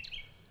started,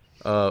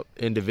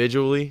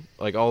 individually,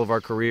 like all of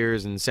our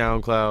careers and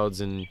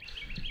SoundClouds and,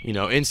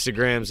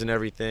 Instagrams and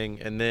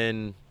everything. And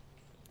then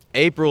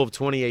April of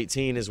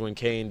 2018 is when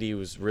K&D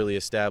was really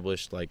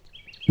established, like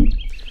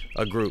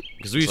a group.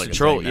 Because we used to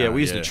troll,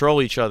 we used to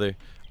troll each other.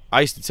 I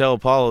used to tell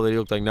Apollo that he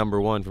looked like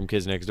number 1 from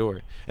Kids Next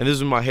Door. And this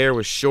was when my hair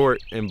was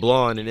short and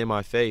blonde and in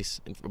my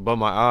face and above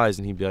my eyes.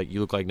 And he'd be like,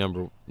 you look like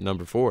number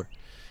 4.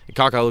 And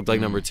Kaka looked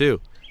like number 2.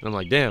 And I'm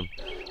like, damn,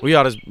 we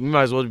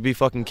might as well be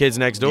fucking Kids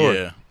Next Door.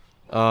 Yeah.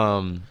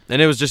 And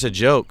it was just a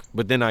joke.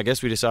 But then I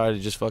guess we decided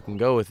to just fucking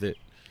go with it.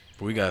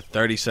 But we got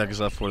 30 seconds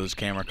left before this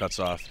camera cuts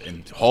off.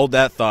 And hold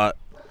that thought,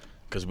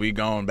 because we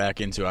going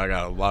back into, I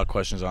got a lot of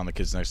questions on the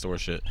Kids Next Door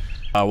shit.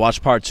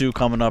 Watch part 2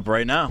 coming up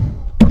right now.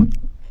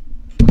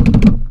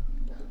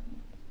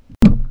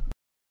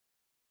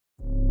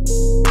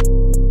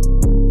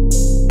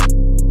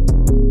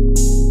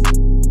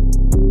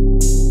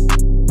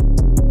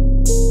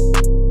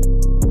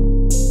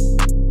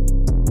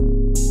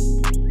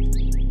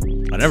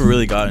 I never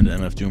really got into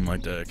MF Doom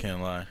like that, I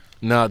can't lie.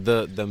 Nah,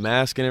 the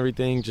mask and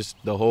everything, just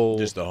the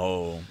whole.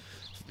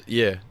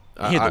 Yeah.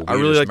 I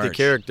really like the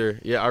character.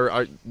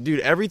 Yeah, dude,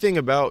 everything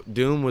about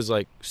Doom was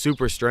like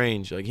super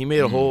strange. Like he made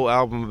a whole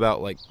album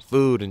about like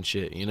food and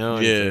shit,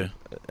 Yeah.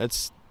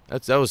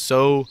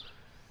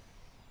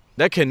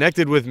 That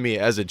connected with me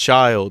as a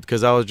child,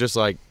 because I was just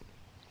like,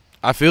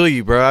 I feel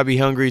you, bro. I'd be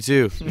hungry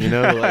too,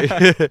 like,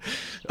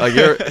 like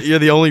you're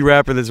the only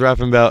rapper that's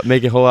rapping about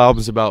making whole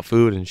albums about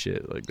food and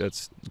shit. Like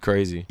that's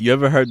crazy. You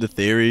ever heard the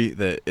theory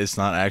that it's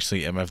not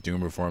actually MF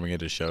Doom performing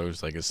at his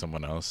shows, like it's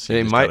someone else?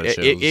 It might.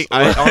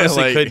 I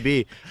honestly could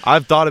be.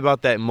 I've thought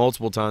about that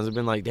multiple times. I've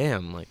been like,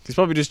 damn, like he's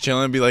probably just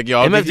chilling and be like,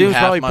 yo, MF Doom's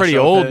probably pretty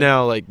old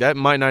now. Like that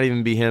might not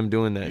even be him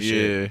doing that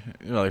shit.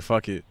 Yeah, like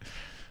fuck it.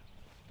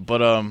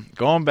 But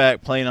going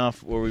back, playing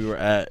off where we were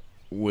at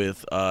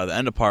with the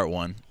end of part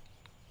 1.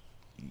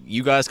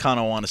 You guys kind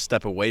of want to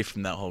step away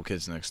from that whole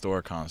Kids Next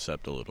Door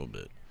concept a little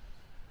bit.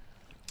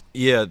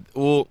 Yeah,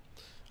 well,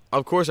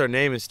 of course our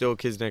name is still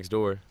Kids Next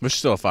Door. Which is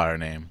still a fire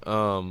name.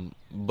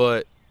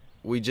 But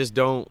we just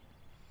don't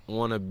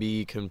want to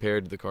be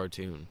compared to the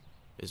cartoon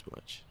as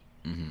much.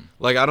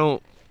 Like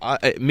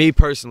me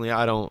personally,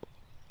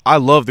 I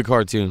love the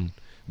cartoon,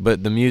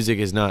 but the music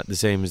is not the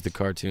same as the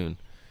cartoon.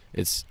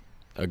 It's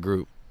a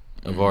group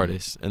of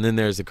artists. And then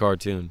there's the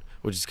cartoon,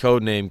 which is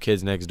codenamed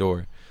Kids Next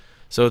Door.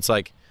 So it's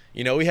like,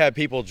 we had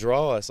people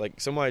draw us.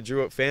 Like somebody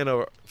drew up fan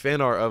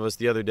art of us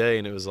the other day,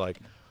 and it was like,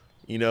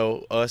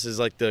 us is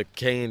like the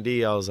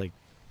K&D. I was like,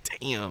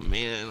 damn,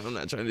 man, I'm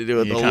not trying to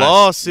do it. The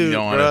lawsuit,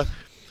 bro.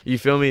 You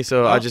feel me?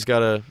 So I just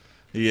gotta,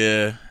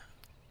 kind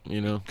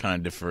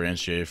of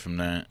differentiate from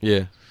that.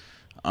 Yeah.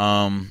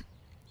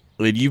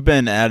 You've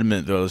been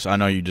adamant, though. I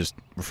know you just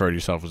refer to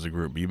yourself as a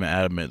group, but you've been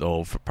adamant the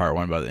whole part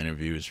 1 about the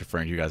interview is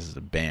referring to you guys as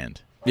a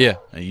band. Yeah.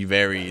 And you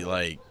very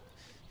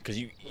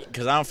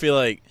because I don't feel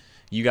like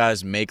you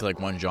guys make like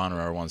one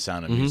genre or one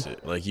sound of music.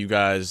 Like you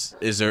guys,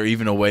 is there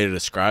even a way to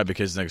describe the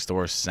Kids Next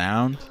Door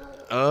sound?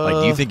 Like,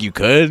 do you think you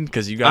could?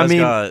 Because you guys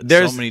got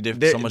so much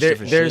different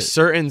shit. There's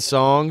certain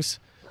songs.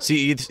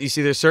 You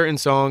see, there's certain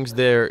songs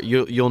there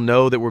you'll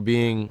know that we're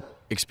being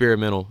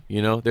experimental.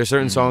 There's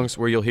certain songs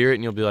where you'll hear it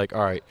and you'll be like,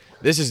 all right,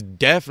 this is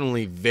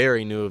definitely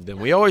very new of them.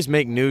 We always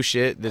make new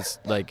shit that's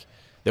like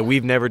that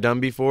we've never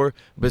done before.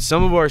 But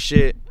some of our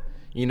shit,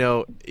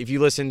 if you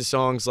listen to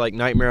songs like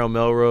Nightmare on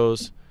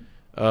Melrose,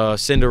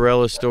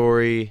 Cinderella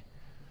Story,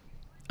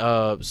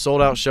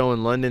 Sold Out Show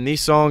in London,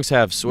 these songs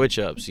have switch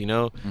ups,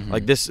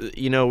 like this,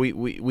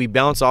 we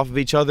bounce off of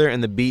each other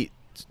and the beat,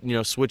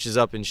 switches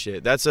up and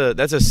shit. That's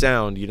a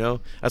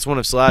sound, that's one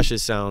of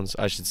Slash's sounds,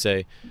 I should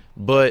say.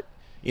 But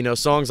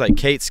songs like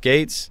Kate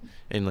Skates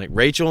and like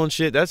Rachel and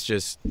shit, that's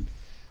just,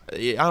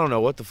 I don't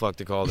know what the fuck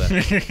to call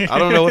that. I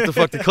don't know what the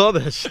fuck to call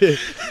that shit.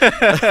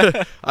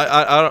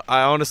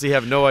 I honestly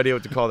have no idea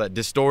what to call that.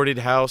 Distorted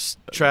house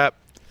trap.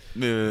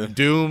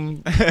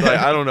 Doom, like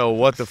I don't know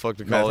what the fuck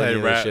to call any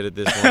of this shit at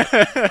this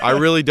point. I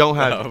really don't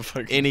have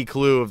any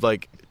clue of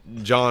like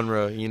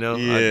genre, you know.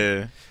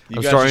 Yeah. You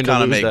I'm guys starting just to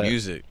kind of lose make that.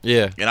 music.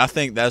 Yeah. And I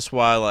think that's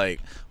why,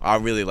 like, I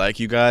really like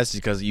you guys,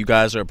 because you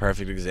guys are a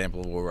perfect example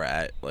of where we're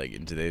at, like,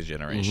 in today's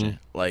generation.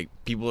 Like,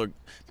 people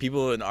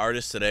and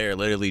artists today are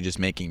literally just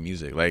making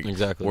music. Like,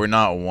 Exactly. we're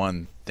not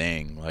one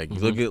thing. Like,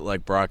 look at,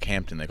 like,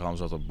 Brockhampton. They call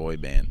themselves a boy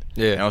band.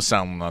 Yeah. They don't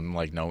sound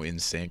like no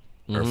NSYNC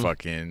or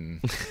fucking,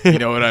 you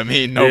know what I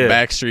mean? No Yeah.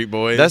 Backstreet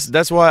Boys.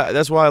 That's why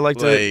I like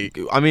to. Like,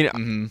 I mean,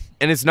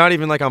 and it's not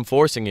even like I'm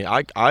forcing it.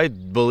 I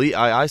believe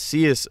I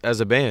see us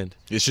as a band.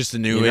 it's just a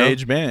new You know?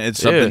 age band. It's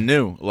something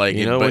new. Like,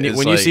 You know, but when it's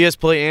you like- see us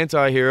play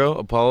Anti-Hero,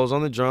 Apollo's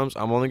on the drums,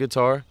 I'm on the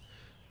guitar.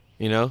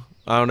 You know,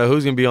 I don't know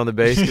who's gonna be on the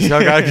bass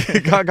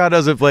because Kaka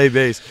doesn't play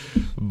bass,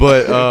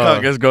 but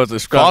Let's go to Fossil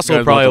Scott's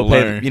probably about will to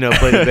play, learn.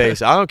 play the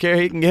bass. I don't care.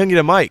 He can get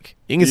a mic.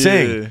 He can Yeah.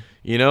 sing.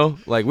 You know,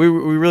 like we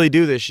really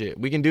do this shit.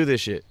 We can do this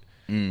shit.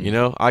 Mm. You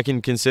know, I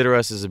can consider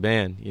us as a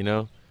band. You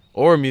know,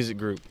 or a music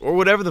group, or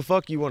whatever the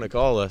fuck you want to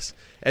call us.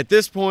 At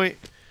this point,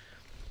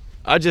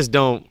 I just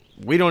don't.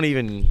 We don't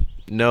even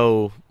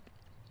know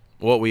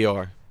what we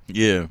are.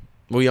 Yeah.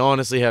 We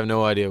honestly have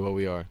no idea what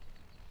we are.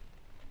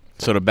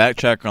 So to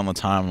backtrack on the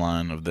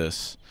timeline of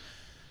this,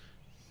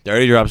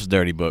 Dirty drops a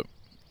Dirty Book.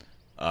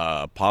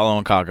 Apollo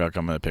and Kaka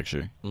come in the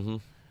picture. Mm-hmm.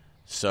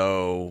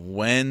 So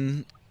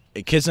when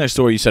Kids Next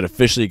Door, you said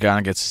officially kind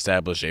of gets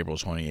established April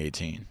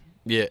 2018.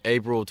 Yeah,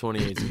 April of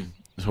 2018.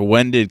 So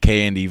when did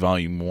K&D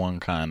Volume 1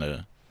 kind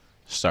of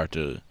start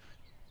to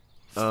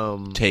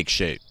take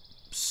shape?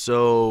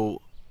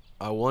 So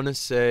I want to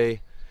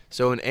say,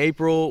 so in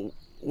April,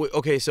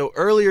 okay, so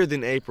earlier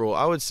than April,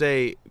 I would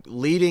say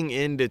leading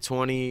into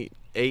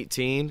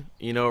 2018,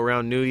 you know,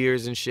 around New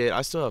Year's and shit,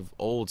 I still have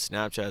old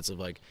Snapchats of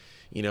like,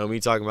 you know, me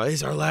talking about,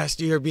 it's our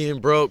last year being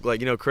broke,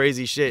 like, you know,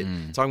 crazy shit.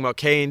 Talking about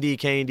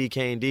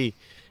K&D.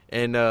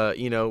 And,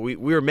 you know, we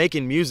were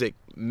making music,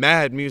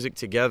 mad music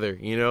together,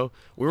 you know.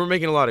 We were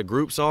making a lot of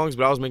group songs,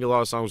 but I was making a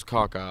lot of songs with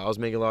Kaka. I was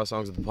making a lot of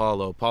songs with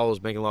Apollo. Apollo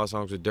was making a lot of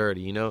songs with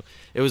Dirty, you know.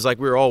 It was like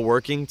we were all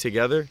working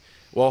together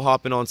while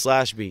hopping on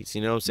Slash beats,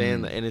 you know what I'm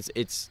saying? And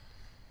it's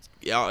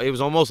yeah, it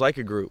was almost like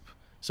a group.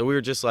 So we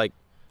were just like,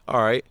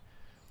 all right,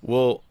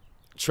 well,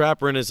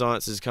 Trap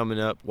Renaissance is coming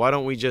up. Why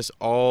don't we just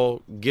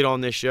all get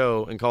on this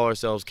show and call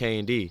ourselves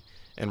K&D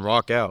and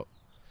rock out?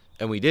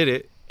 And we did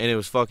it, and it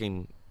was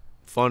fucking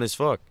fun as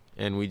fuck.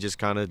 And we just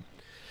kind of,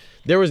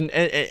 there was,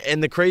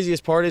 and the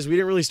craziest part is we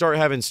didn't really start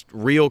having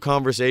real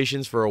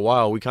conversations for a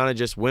while. We kind of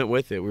just went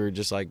with it. We were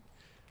just like,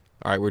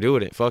 all right, we're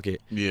doing it. Fuck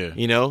it. Yeah.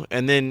 You know?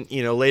 And then,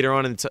 you know, later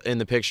on in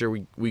the picture,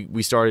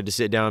 we started to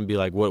sit down and be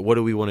like, what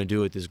do we want to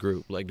do with this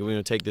group? Like, do we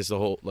want to take this the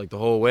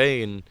whole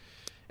way and,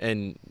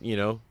 you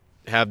know,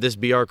 have this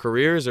be our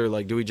careers, or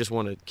like, do we just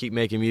want to keep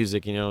making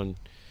music, you know? And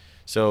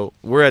so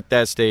we're at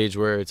that stage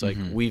where it's like,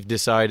 we've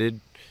decided,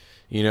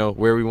 you know,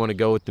 where we want to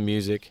go with the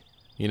music,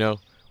 you know?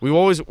 We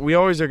always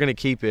are going to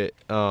keep it,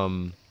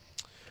 we're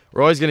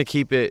always going to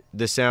keep it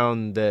the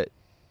sound that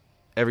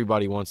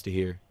everybody wants to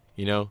hear,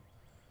 you know?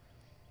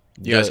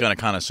 You guys gonna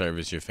kind of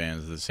service your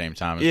fans at the same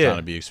time as trying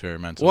to be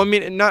experimental. Well, I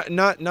mean,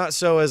 not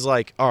so as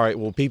like, all right,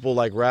 well, people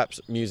like rap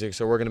music,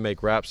 so we're gonna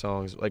make rap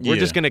songs. Like, we're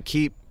just gonna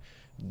keep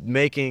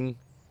making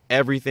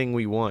everything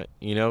we want,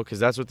 you know, because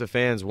that's what the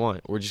fans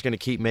want. We're just gonna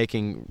keep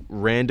making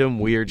random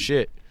weird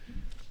shit,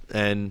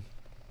 and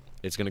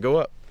it's gonna go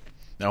up.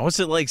 Now, what's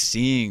it like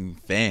seeing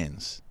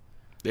fans?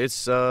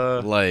 It's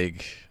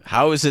Like,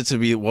 how is it to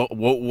be?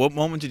 What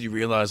moment did you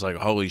realize, like,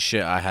 holy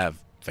shit, I have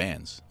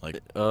fans?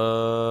 Like,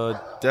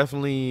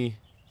 definitely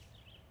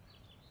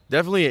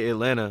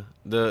Atlanta.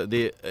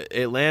 The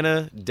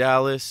Atlanta,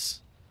 Dallas,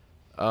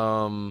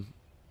 and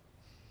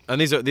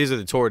these are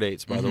the tour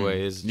dates, by the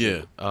way.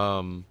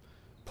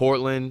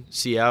 Portland,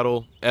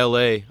 Seattle,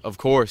 L.A. Of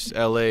course,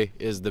 L.A.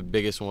 is the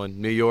biggest one.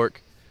 New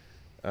York,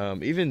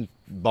 even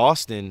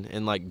Boston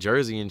and like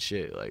Jersey and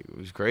shit. Like, it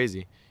was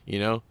crazy, you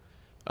know.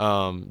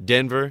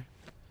 Denver,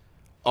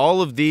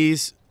 all of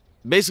these.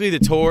 Basically, the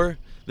tour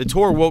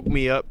woke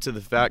me up to the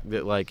fact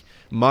that like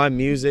my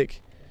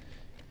music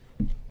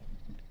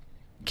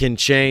can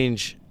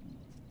change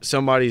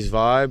somebody's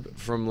vibe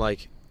from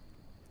like,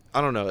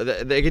 I don't know,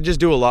 they could just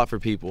do a lot for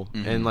people.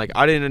 And like,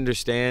 I didn't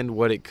understand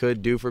what it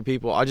could do for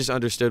people. I just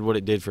understood what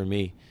it did for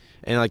me.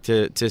 And like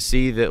to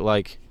see that,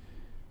 like,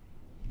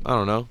 I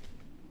don't know,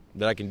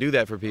 that I can do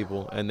that for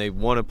people, and they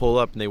want to pull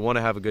up and they want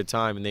to have a good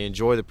time and they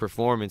enjoy the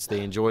performance,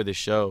 they enjoy the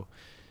show.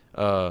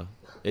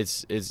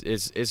 It's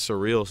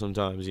surreal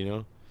sometimes, you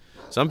know.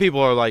 Some people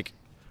are like,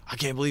 I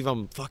can't believe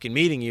I'm fucking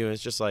meeting you. And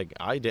it's just like,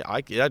 I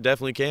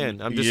definitely can.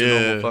 I'm just a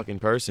normal fucking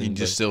person. you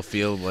just still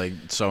feel like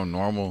so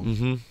normal.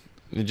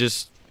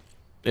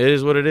 It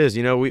is what it is.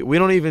 You know, we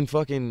don't even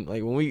fucking,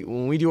 like,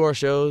 when we do our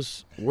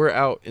shows, we're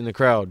out in the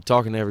crowd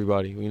talking to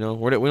everybody, you know.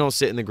 We don't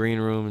sit in the green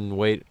room and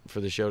wait for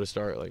the show to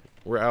start. Like,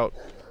 we're out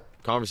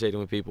conversating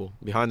with people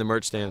behind the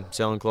merch stand,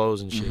 selling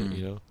clothes and shit,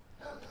 you know.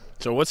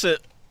 So what's it?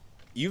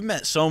 You've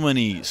met so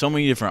many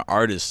different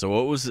artists.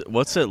 So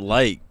what's it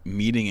like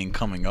meeting and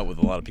coming up with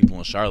a lot of people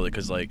in Charlotte?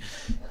 Because like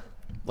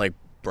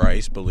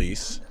Bryce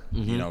Belize,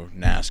 you know,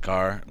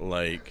 NASCAR,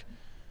 like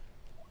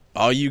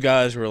all you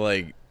guys were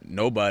like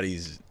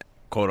nobodies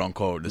quote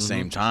unquote, the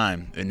same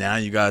time, and now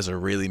you guys are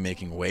really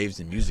making waves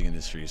in music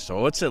industry.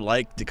 So what's it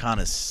like to kind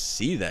of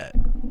see that?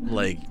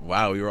 Like,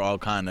 wow, we were all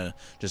kind of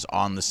just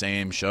on the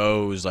same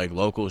shows, like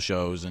local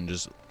shows and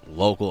just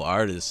local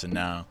artists, and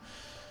now,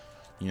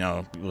 you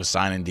know, people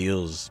signing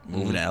deals,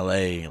 moving to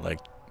LA, like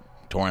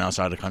touring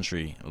outside the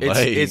country.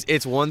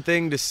 It's one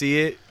thing to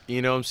see it,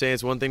 you know what I'm saying?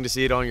 It's one thing to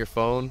see it on your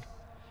phone.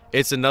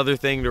 It's another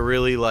thing to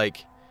really,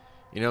 like,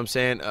 you know what I'm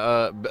saying?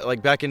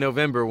 Like back in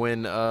November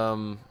when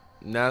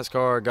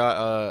NASCAR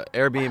got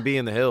Airbnb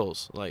in the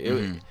hills, like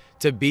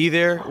to be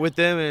there with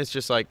them, and it's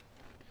just like,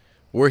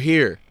 we're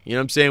here. You know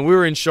what I'm saying? We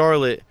were in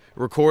Charlotte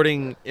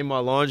recording in my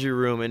laundry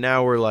room, and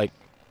now we're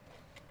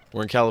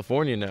in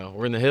California now.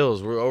 We're in the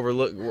hills. We're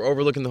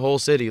overlooking the whole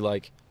city.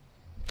 Like,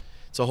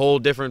 it's a whole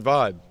different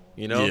vibe,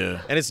 you know?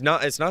 Yeah. And it's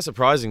not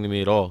surprising to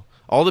me at all.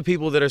 All the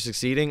people that are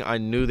succeeding, I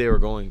knew they were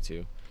going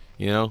to,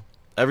 you know?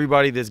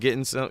 Everybody that's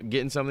getting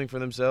something for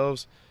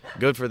themselves,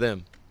 good for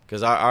them.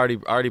 Because I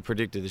already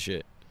predicted the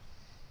shit.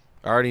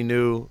 I already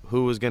knew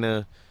who was going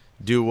to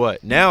do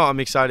what. Now I'm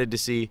excited to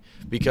see,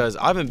 because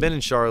I haven't been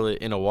in Charlotte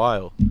in a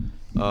while.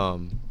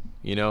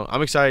 You know,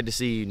 I'm excited to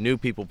see new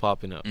people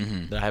popping up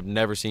that I have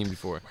never seen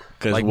before.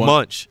 Like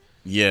Munch.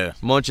 Yeah.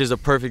 Munch is a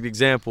perfect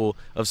example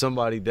of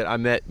somebody that I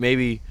met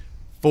maybe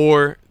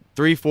 4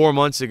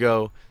 months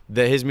ago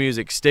that his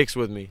music sticks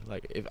with me.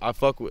 Like, if I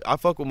fuck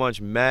with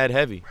Munch mad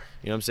heavy. You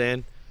know what I'm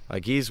saying?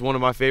 Like, he's one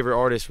of my favorite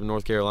artists from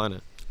North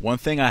Carolina. One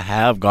thing I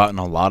have gotten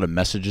a lot of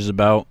messages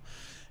about,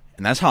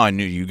 and that's how I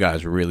knew you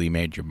guys really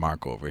made your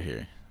mark over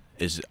here,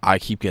 is I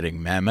keep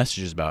getting mad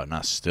messages about it, and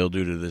I still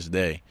do to this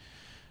day.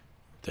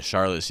 The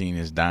Charlotte scene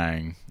is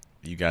dying.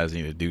 You guys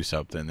need to do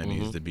something. There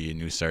needs to be a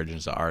new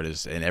surgeons of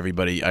artists. And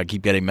everybody, I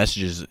keep getting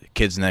messages,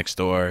 Kids Next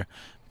Door,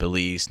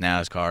 Belize,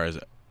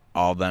 NASCAR,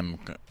 all them,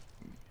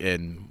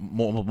 and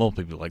multiple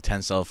people, like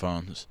 10 cell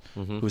phones,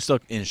 who's still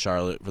in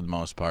Charlotte for the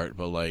most part.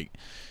 But, like,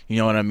 you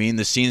know what I mean?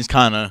 The scene's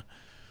kind of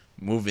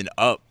moving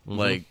up,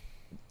 like,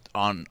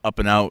 up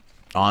and out,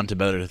 on to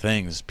better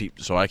things.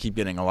 So I keep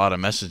getting a lot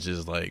of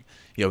messages like,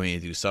 yo, we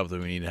need to do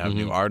something. We need to have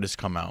new artists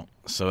come out.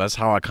 So that's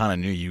how I kind of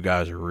knew you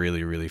guys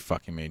really, really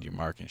fucking made your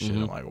mark and shit.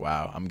 I'm like,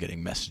 wow, I'm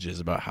getting messages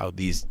about how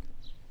these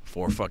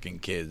 5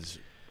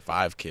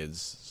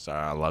 kids,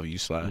 sorry, I love you,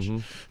 Slash,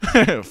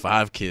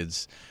 5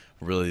 kids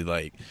really,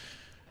 like,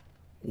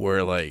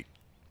 were, like,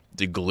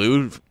 the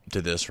glue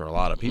to this for a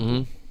lot of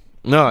people.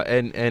 No,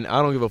 and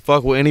I don't give a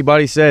fuck what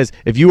anybody says.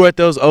 If you were at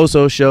those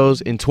Oso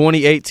shows in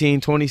 2018,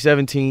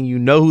 2017, you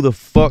know who the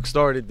fuck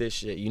started this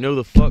shit. You know who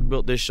the fuck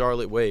built this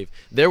Charlotte wave.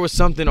 There was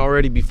something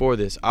already before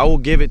this. I will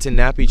give it to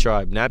Nappy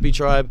Tribe. Nappy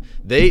Tribe,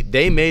 they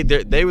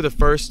were the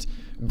first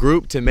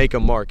group to make a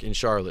mark in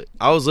Charlotte.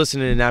 I was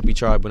listening to Nappy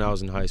Tribe when I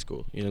was in high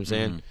school. You know what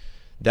I'm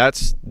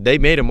saying? They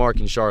made a mark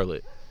in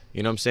Charlotte.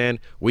 You know what I'm saying?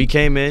 We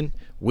came in,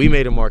 we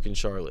made a mark in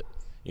Charlotte.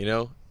 You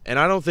know? And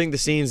I don't think the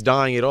scene's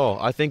dying at all.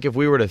 I think if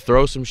we were to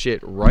throw some shit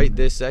right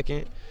this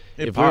second,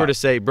 if we were to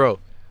say, bro,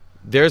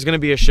 there's going to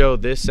be a show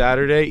this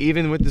Saturday,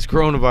 even with this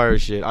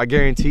coronavirus shit, I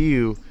guarantee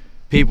you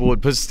people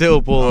would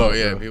still pull up. Oh,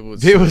 yeah. People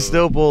would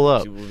still pull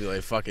up. People would be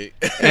like, fuck it.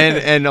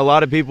 and a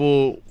lot of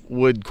people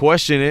would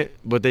question it,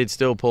 but they'd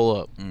still pull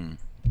up.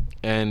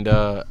 And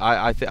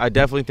I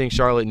definitely think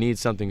Charlotte needs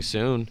something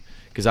soon,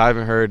 because I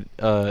haven't heard,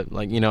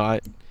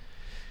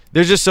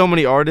 there's just so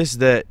many artists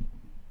that,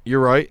 you're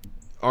right,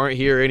 aren't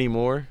here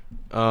anymore,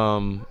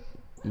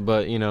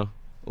 but you know,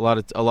 a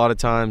lot of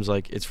times,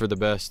 like, it's for the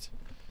best,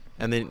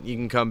 and then you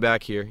can come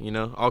back here. You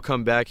know, I'll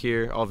come back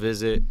here, I'll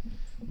visit,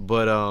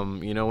 but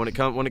you know, when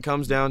it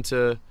comes down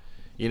to,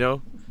 you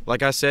know,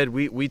 like I said,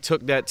 we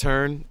took that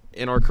turn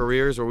in our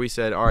careers where we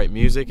said, all right,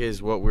 music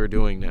is what we're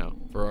doing now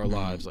for our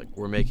lives. Like,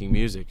 we're making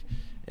music,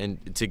 and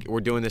we're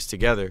doing this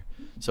together.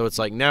 So it's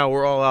like, now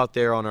we're all out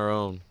there on our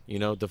own. You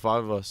know, the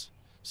 5 of us.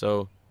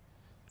 So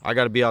I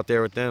got to be out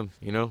there with them,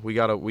 you know. We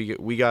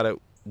gotta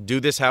do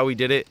this how we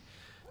did it.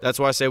 That's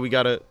why I say we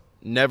gotta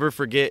never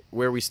forget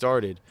where we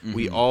started.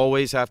 We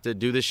always have to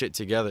do this shit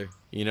together,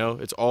 you know.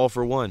 It's all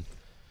for one.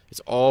 It's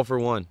all for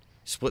one.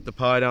 Split the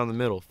pie down the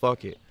middle.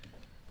 Fuck it.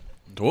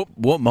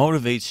 What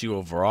motivates you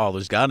overall?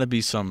 There's got to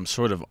be some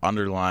sort of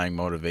underlying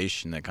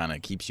motivation that kind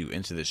of keeps you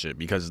into this shit,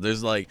 because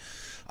there's, like,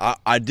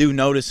 I do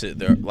notice it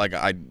there. Like,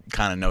 I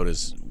kind of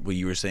notice what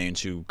you were saying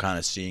too, kind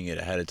of seeing it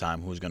ahead of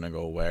time, who's gonna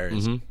go where.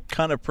 It's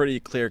kind of pretty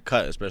clear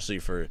cut, especially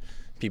for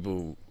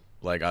people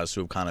like us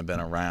who've kind of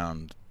been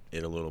around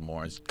it a little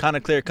more. It's kind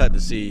of clear cut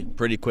to see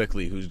pretty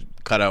quickly who's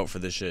cut out for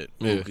this shit,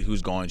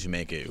 who's going to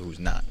make it, who's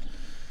not.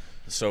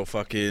 So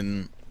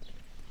fucking,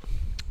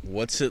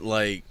 what's it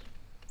like?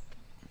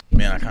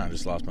 Man, I kind of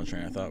just lost my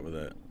train of thought with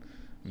that.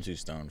 I'm too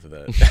stoned for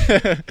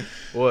that.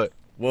 What?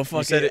 Well,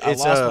 fucking, I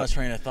lost my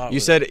train of thought.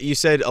 You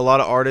said a lot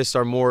of artists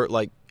are more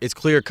like, it's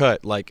clear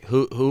cut, like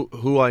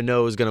who I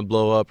know is gonna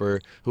blow up, or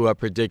who I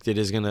predicted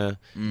is gonna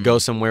go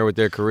somewhere with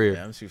their career.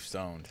 Yeah, I'm too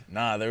stoned.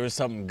 Nah, there was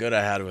something good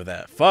I had with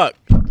that. Fuck.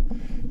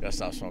 Gotta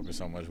stop smoking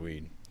so much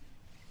weed.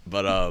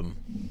 But I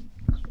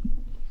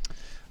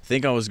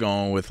think I was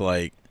going with,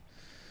 like,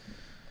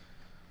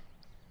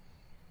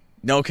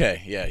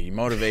 Okay, yeah, your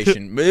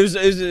motivation. But it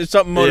was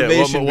something Yeah,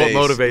 motivation what based.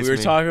 motivates We were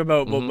me. talking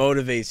about what Mhm.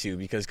 motivates you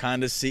because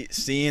kind of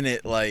seeing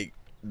it like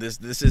this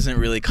isn't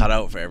really cut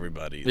out for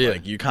everybody. Yeah.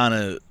 Like you kind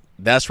of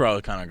that's where I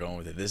was kind of going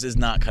with it. This is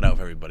not cut out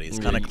for everybody. It's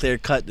kind of Yeah, clear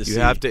cut to You see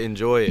have to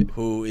enjoy it.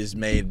 who is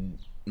made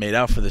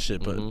out for this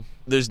shit. But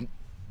Mhm.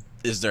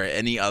 is there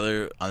any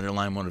other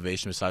underlying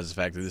motivation besides the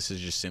fact that this is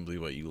just simply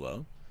what you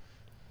love?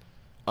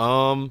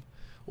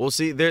 Well,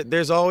 see,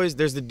 there's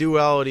the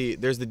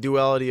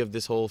duality of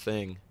this whole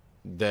thing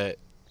that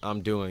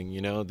I'm doing.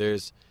 You know,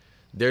 there's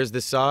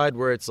the side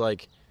where it's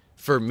like,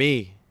 for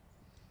me,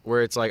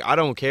 where it's like I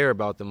don't care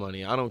about the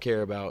money, I don't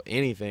care about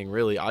anything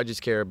really. I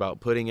just care about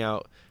putting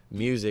out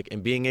music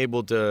and being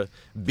able to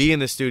be in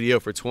the studio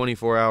for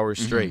 24 hours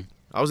straight.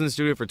 I was in the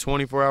studio for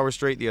 24 hours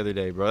straight the other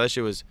day, bro. That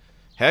shit was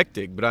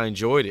hectic, but I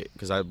enjoyed it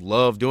because I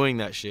love doing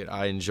that shit.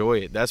 I enjoy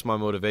it. That's my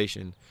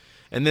motivation.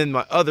 And then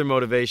my other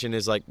motivation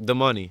is like the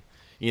money,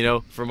 you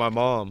know, for my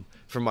mom,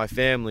 for my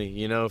family,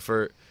 you know,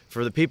 for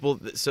the people,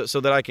 so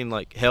that I can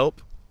like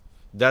help.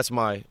 That's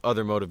my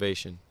other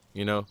motivation,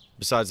 you know,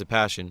 besides the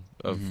passion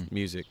of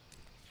music.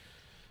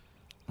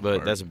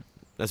 But Word.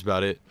 that's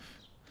about it.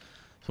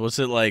 So what's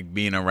it like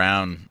being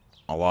around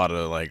a lot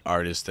of like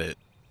artists that,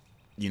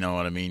 you know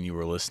what I mean, you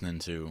were listening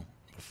to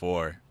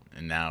before,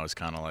 and now it's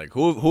kind of like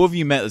who have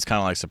you met that's kind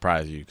of like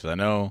surprised you? Because I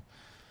know,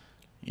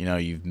 you know,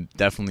 you've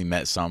definitely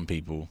met some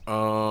people.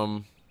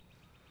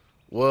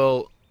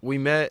 Well, we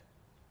met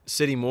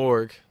City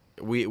Morgue.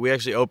 We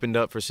actually opened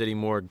up for City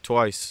Morgue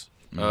twice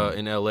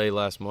in LA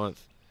last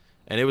month,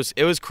 and it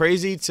was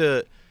crazy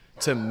to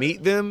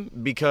meet them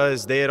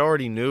because they had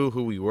already knew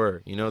who we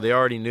were. You know, they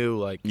already knew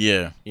like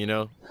Yeah, you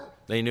know,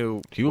 they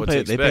knew people what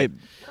pay. to They expect.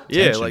 pay.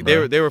 Yeah, attention, like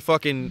bro. they were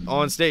fucking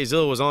on stage.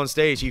 Zilla was on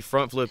stage. He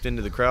front flipped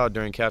into the crowd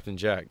during Captain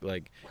Jack.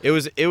 Like it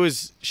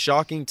was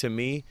shocking to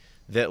me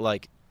that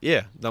like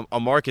a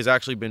mark has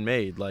actually been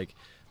made. Like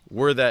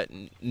we're that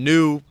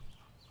new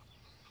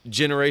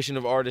generation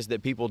of artists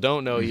that people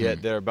don't know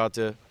yet. They're about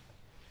to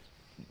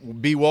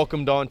be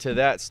welcomed onto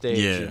that stage,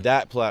 Yeah.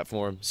 that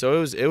platform.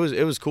 So it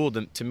was cool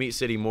to meet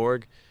City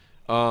Morgue.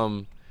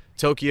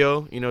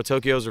 Tokyo, you know,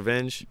 Tokyo's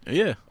Revenge.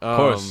 Yeah, of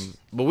course.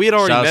 But we had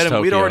already Shouts met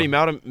him. We'd Tokyo. already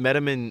met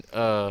him in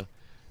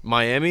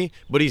Miami.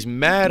 But he's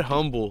mad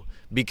humble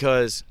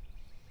because,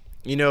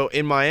 you know,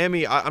 in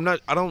Miami, I'm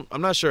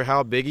not sure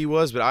how big he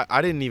was, but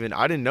I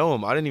didn't know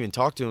him. I didn't even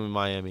talk to him in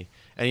Miami.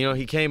 And you know,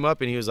 he came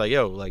up and he was like,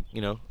 "Yo, like, you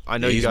know, I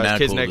know Yeah, you he's guys, mad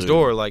Kids cool, Next dude.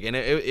 Door." Like, and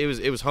it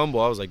was humble.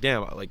 I was like,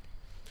 "Damn, like,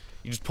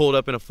 you just pulled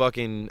up in a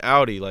fucking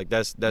Audi. Like,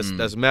 that's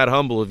mad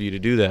humble of you to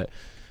do that."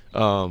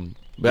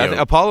 But I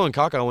think Apollo and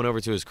Kaka went over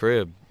to his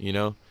crib, you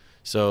know,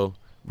 so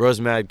bro's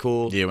mad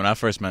cool. Yeah, when I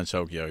first met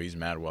Tokyo, he's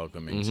mad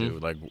welcoming too.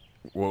 Like,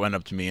 went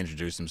up to me,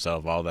 introduced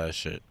himself, all that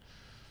shit.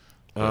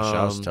 But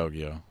shouts to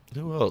Tokyo.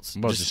 Who else?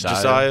 What about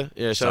Josiah.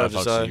 Yeah, shout out fucks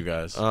to Josiah. you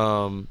guys.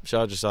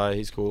 Shout out Josiah.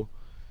 He's cool.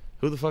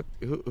 Who the fuck?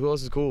 Who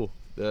else is cool?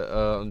 That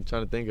I'm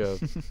trying to think of.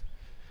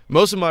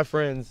 Most of my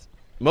friends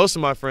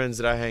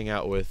that I hang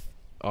out with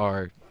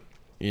are,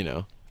 you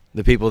know,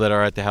 the people that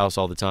are at the house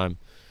all the time.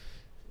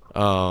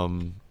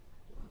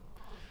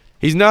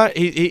 He's not.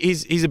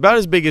 He's about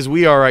as big as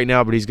we are right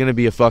now, but he's gonna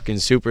be a fucking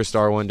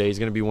superstar one day. He's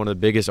gonna be one of the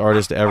biggest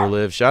artists to ever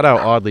live. Shout out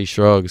Oddly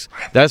Shrugs.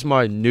 That's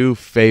my new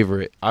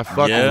favorite. I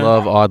fucking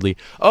love Oddly.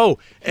 Oh,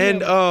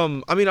 and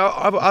I mean,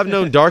 I've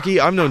known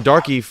Darky. I've known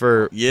Darky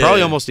for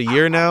probably almost a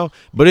year now.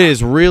 But it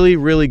is really,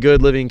 really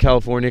good living in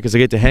California because I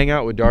get to hang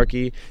out with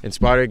Darky and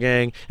Spider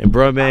Gang and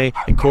Brume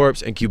and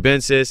Corpse and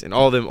Cubensis and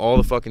all of them all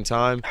the fucking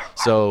time.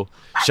 So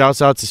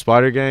shouts out to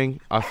Spider Gang.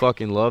 I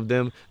fucking love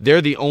them.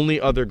 They're the only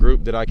other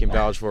group that I can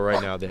vouch for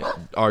right now that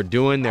are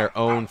doing their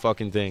own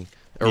fucking thing.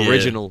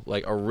 Original,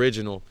 like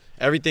original.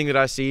 Everything that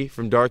I see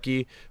from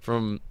Darky,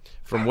 from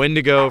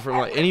Wendigo, from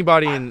like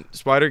anybody in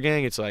Spider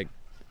Gang, it's like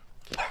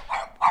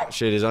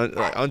shit is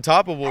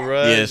untoppable,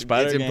 bro. Yeah,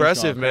 Spider it's Gang's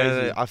impressive, going man.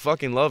 crazy. I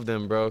fucking love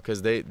them, bro,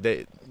 because they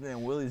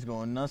Man, Willie's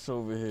going nuts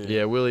over here.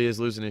 yeah, Willie is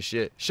losing his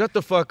shit. Shut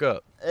the fuck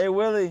up. Hey,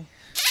 Willie.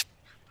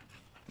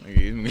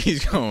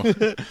 He's going.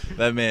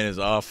 That man is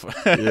off.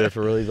 Yeah,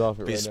 for real, he's off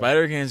it right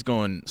Spider Gang's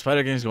going.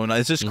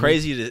 It's just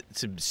crazy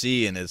to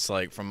see, and it's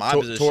like from my now.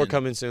 position. Tour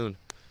coming soon.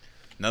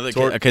 Another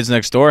tour- Kids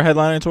Next Door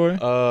headlining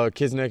tour.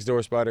 Kids Next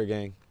Door Spider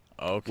Gang.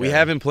 Okay. We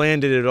haven't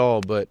planned it at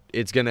all, but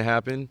it's gonna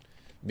happen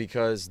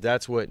because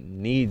that's what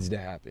needs to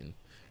happen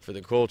for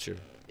the culture.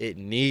 It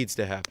needs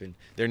to happen.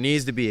 There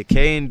needs to be a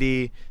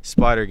K&D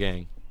Spider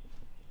Gang.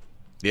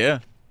 Yeah,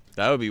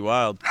 that would be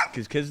wild.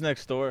 Cause Kids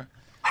Next Door,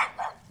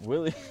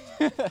 Willie.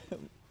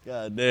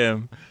 God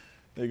damn,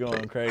 they're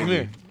going crazy. Come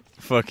here.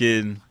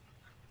 Fucking.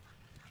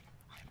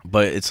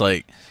 But it's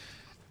like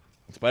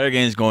Spider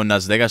Gang's going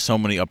nuts. They got so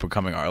many up and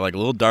coming art. Like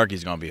Lil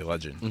Darky's gonna be a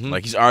legend.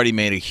 Like he's already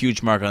made a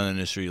huge mark on the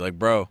industry. Like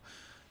bro,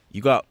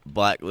 you got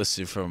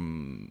blacklisted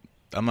from.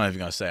 I'm not even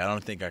gonna say. I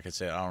don't think I could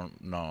say it. I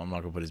don't know. I'm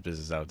not gonna put his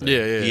business out there.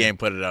 Yeah. He ain't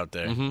put it out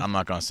there. I'm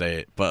not gonna say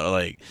it. But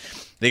like,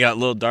 they got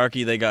Lil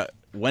Darky. They got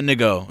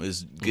Wendigo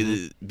is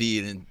gonna be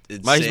an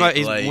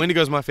insane.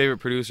 Wendigo's my favorite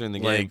producer in the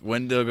game. Like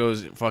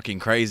Wendigo's fucking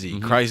crazy.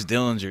 Christ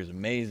Dillinger's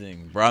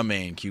amazing.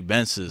 Brahman,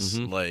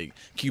 Cubensis, like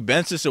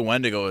Cubensis and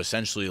Wendigo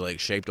essentially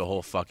like shaped the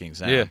whole fucking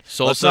sound. Yeah,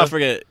 Let's not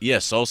forget. Yeah,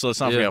 Sosa. Let's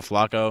not forget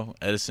Flacco,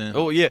 Edison.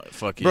 Oh yeah,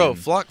 fucking bro.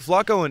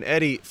 Flacco and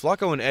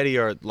Eddie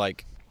are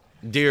like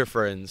dear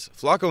friends.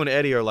 Flacco and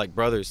Eddie are like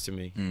brothers to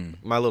me.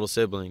 My little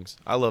siblings.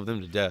 I love them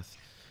to death.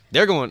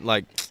 They're going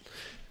like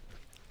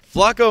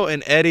Flacco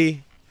and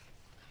Eddie.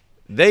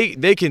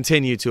 They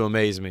continue to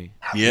amaze me.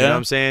 Yeah. You know what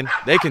I'm saying?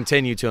 They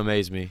continue to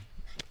amaze me.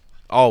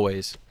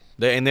 Always.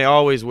 They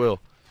always will.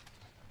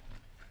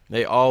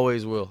 They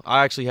always will.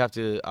 I actually have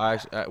to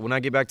when I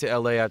get back to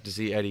LA I have to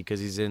see Eddie cuz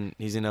he's in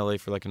LA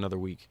for like another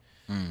week.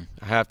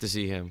 I have to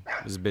see him.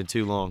 It's been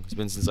too long. It's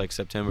been since like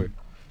September.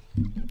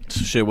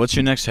 So shit, what's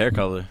your next hair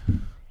color?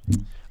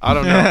 I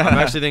don't know. I'm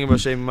actually thinking about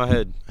shaving my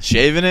head.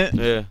 Shaving it?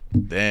 Yeah.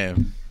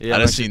 Damn. Yeah, I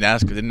didn't see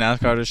NASCAR. Didn't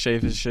NASCAR just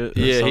shave his shit?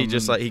 Yeah, he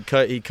just like he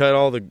cut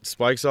all the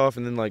spikes off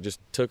and then like just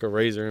took a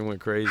razor and went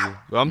crazy.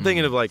 But I'm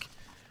thinking of like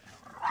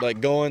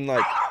going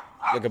like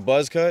a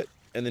buzz cut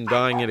and then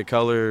dyeing it a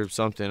color or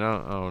something. I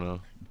don't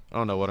know. I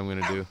don't know what I'm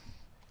gonna do.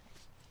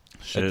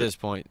 Shit. At this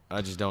point,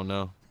 I just don't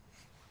know.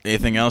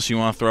 Anything else you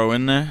want to throw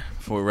in there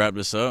before we wrap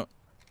this up?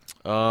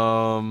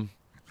 I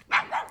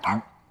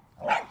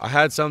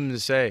had something to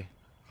say.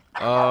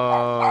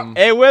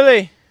 Hey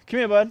Willie, come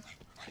here, bud.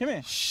 Come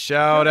here.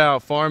 Shout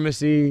out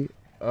pharmacy.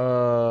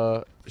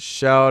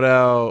 Shout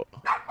out.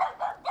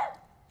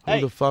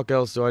 Who the fuck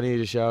else do I need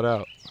to shout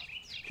out?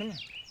 Come here.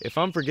 If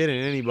I'm forgetting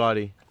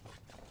anybody,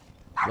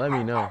 let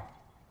me know.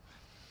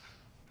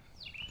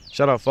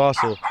 Shout out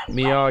Fossil,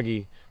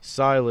 Miyagi,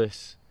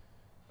 Silas,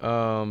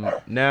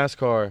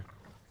 NASCAR,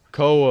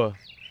 Koa,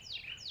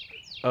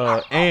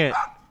 Ant,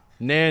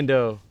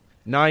 Nando,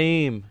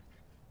 Naeem,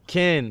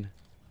 Ken,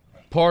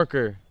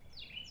 Parker,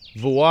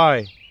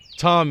 Vuai,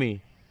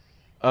 Tommy,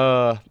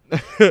 my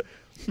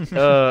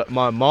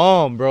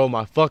mom, bro,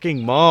 my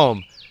fucking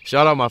mom.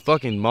 Shout out my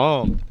fucking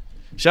mom.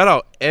 Shout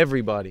out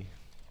everybody.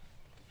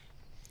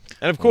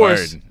 And of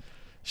course,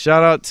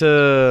 shout out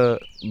to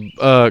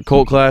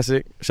Colt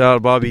Classic. Shout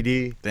out Bobby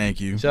D.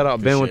 Thank you. Shout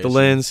out Ben with the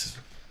lens.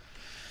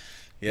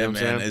 Yeah, you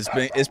know man,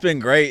 it's been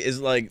great. It's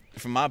like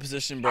from my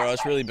position, bro.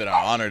 It's really been an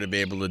honor to be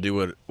able to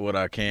do what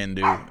I can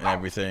do and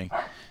everything.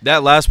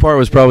 That last part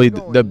was probably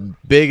the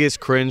biggest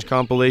cringe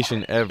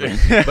compilation ever,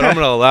 but I'm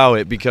gonna allow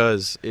it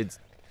because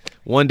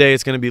one day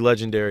it's gonna be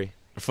legendary.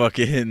 Fuck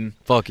it.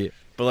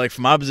 But like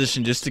from my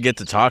position, just to get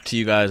to talk to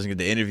you guys and get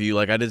the interview,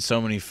 like I did so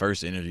many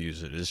first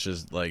interviews. It's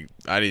just like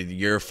I did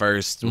your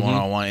first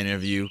one-on-one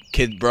interview,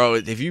 kid, bro.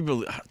 If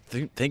you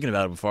thinking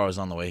about it before I was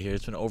on the way here,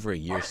 it's been over a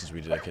year since we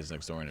did that Kids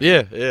Next Door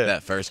interview. Yeah.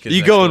 That first Kids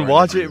You Next go Door and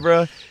watch interview. it,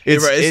 bro.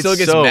 It still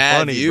gets so mad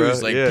funny, views.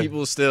 bro. Like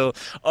people still,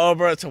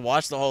 bro, to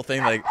watch the whole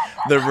thing, like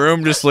the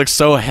room just looks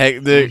so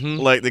hectic.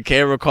 Like the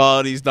camera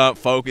quality's not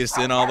focused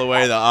in all the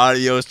way. The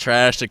audio's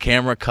trash. The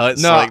camera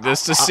cuts. No, like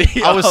just to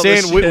see. I was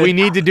saying we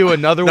need to do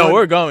another one. No,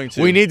 we're going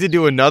to. We need to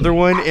do another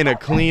one in a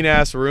clean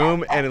ass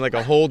room and in like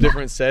a whole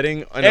different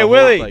setting. Hey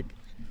Willie.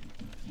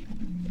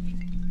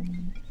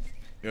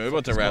 We're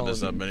about to wrap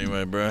this up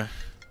anyway, bro.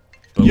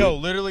 But Yo,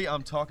 literally,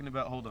 I'm talking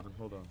about. Hold on.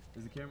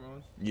 Is the camera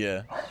on?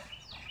 Yeah.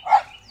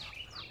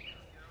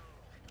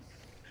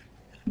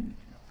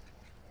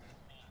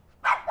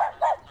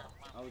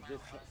 I was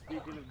just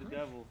speaking of the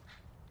devil.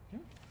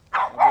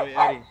 My boy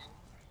Eddie.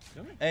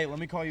 Hey, let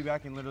me call you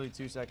back in literally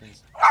 2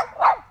 seconds.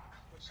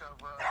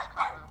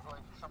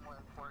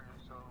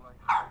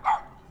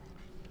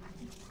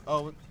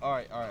 Oh, all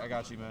right, I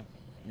got you, man.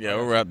 Yeah,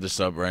 we'll wrap this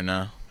up right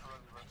now.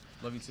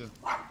 Love you too.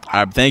 All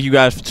right, thank you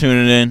guys for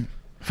tuning in.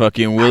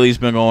 Fucking Willie's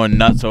been going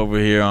nuts over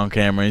here on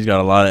camera. He's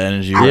got a lot of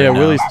energy right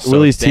now.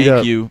 Willie's teed up.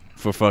 Thank you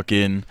for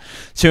fucking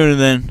tuning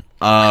in.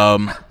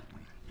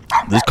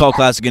 This is Cult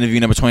Classic interview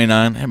number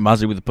 29. Hey,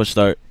 Mozzie with the push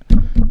start.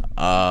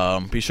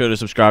 Be sure to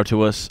subscribe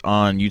to us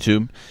on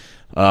YouTube.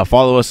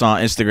 Follow us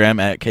on Instagram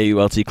at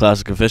KULT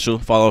Classic Official.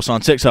 Follow us on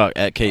TikTok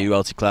at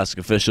KULT Classic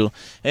Official.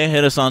 And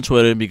hit us on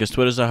Twitter because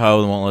Twitter's a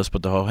hoe and won't let us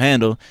put the whole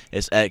handle.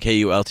 It's at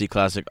KULT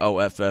Classic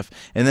OFF.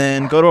 And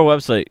then go to our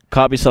website.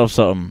 Cop yourself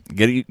something.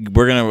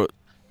 We're going to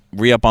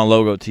re-up on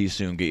logo tee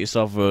soon. Get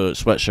yourself a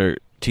sweatshirt,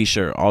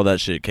 t-shirt, all that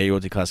shit.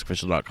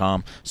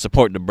 KULTClassicOfficial.com.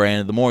 Support the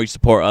brand. The more you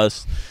support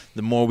us,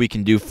 the more we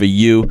can do for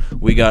you.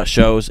 We got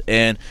shows.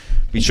 And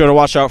be sure to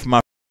watch out for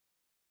my...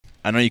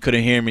 I know you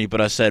couldn't hear me,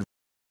 but I said...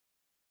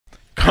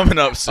 Coming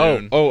up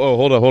soon.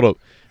 Hold up.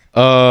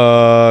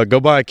 Go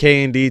buy a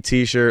K&D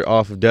t-shirt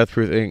off of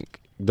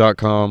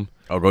deathproofinc.com.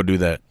 Oh, go do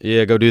that.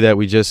 Yeah, go do that.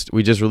 We just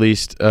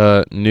released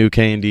new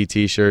K&D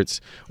t-shirts.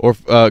 Or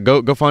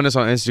go find us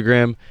on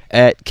Instagram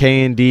at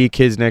K&D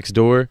Kids Next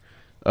Door.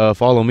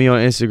 Follow me on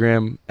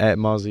Instagram at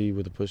Mozzie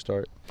with a push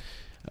start.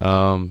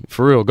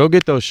 For real, go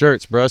get those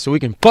shirts, bro, so we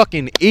can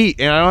fucking eat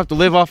and I don't have to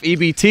live off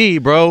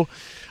EBT, bro.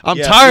 I'm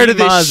tired of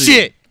this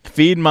shit.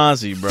 Feed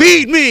Mozzie, bro.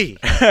 Feed me!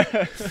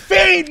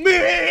 Feed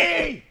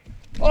me!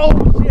 Oh,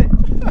 shit.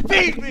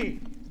 Feed me!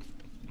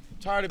 I'm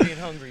tired of being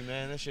hungry,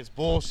 man. That shit's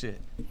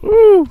bullshit.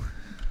 Woo.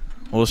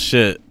 Well,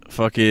 shit.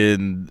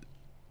 Fucking.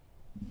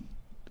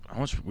 How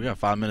much? We got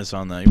 5 minutes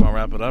on that. You want to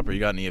wrap it up, or you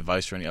got any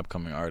advice for any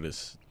upcoming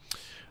artists?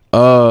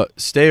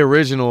 Stay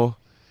original.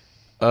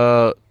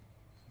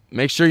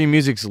 Make sure your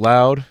music's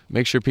loud.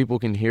 Make sure people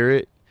can hear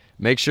it.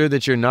 Make sure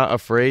that you're not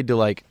afraid to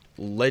like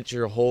let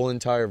your whole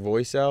entire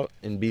voice out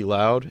and be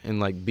loud and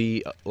like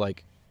be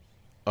like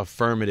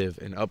affirmative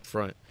and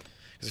upfront.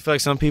 Because I feel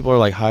like some people are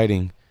like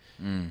hiding,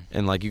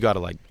 and like you gotta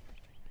like,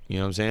 you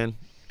know what I'm saying,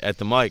 at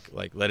the mic,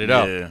 like let it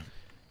out. Yeah.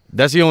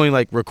 That's the only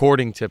like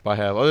recording tip I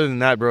have. Other than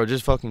that, bro,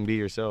 just fucking be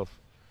yourself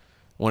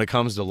when it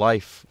comes to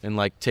life and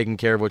like taking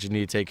care of what you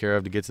need to take care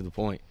of to get to the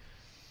point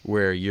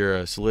where you're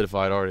a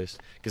solidified artist.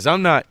 Because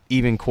I'm not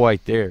even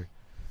quite there.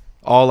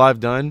 All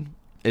I've done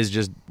is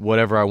just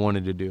whatever I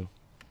wanted to do.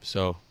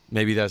 So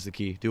maybe that's the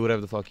key. Do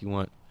whatever the fuck you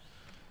want.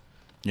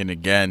 And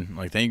again,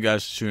 like, thank you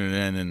guys for tuning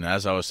in. And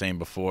as I was saying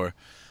before,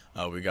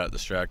 we got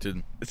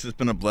distracted. It's just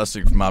been a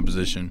blessing from my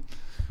position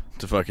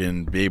to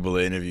fucking be able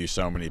to interview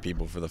so many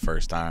people for the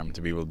first time,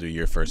 to be able to do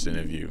your first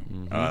interview.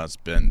 It's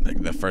been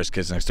like the first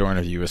Kids Next Door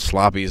interview, as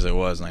sloppy as it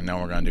was, and I know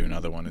we're gonna do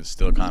another one. It's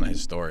still kind of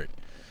historic.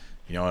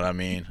 You know what I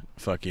mean?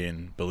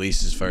 Fucking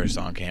Belize's first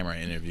on camera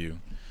interview,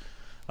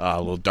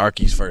 Lil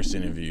Darky's first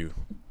interview.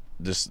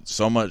 Just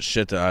so much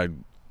shit that I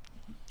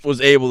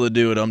was able to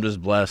do it. I'm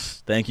just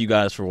blessed. Thank you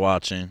guys for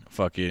watching.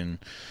 Fucking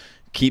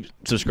keep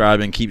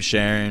subscribing, keep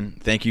sharing.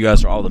 Thank you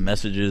guys for all the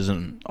messages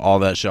and all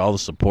that shit, all the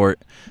support.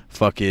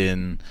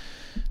 Fucking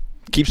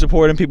keep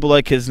supporting people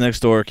like Kids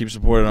Next Door. Keep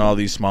supporting all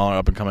these smaller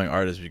up-and-coming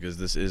artists, because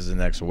this is the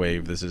next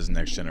wave. This is the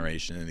next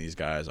generation, and these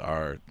guys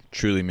are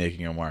truly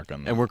making a mark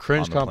on. And we're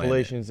cringe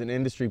compilations and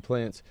industry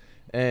plants,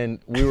 and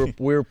we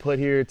were put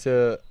here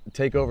to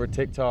take over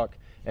TikTok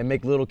and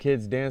make little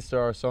kids dance to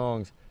our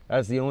songs.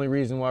 That's the only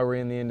reason why we're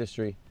in the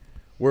industry.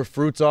 We're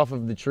fruits off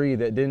of the tree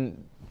that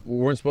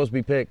weren't supposed to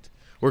be picked.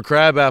 We're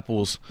crab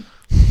apples.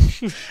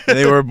 And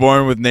they were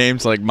born with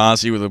names like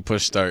Mossy with a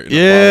push start. And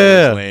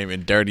yeah. Name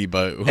and Dirty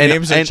Butt. Who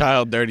names a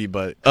child Dirty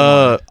Butt?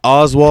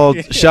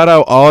 Oswald. Shout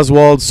out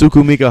Oswald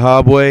Sukumika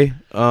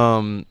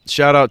Habwe.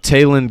 Shout out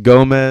Taylon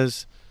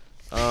Gomez.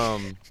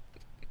 I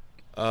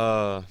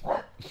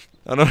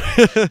don't.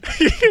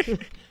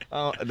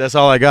 That's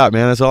all I got,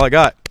 man. That's all I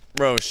got.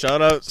 Bro,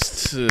 shout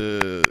outs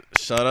to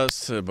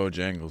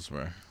Bojangles,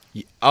 bro.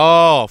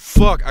 Oh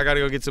fuck! I gotta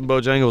go get some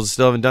Bojangles.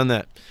 Still haven't done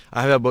that.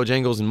 I haven't had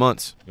Bojangles in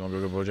months. You wanna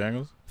go get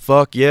Bojangles?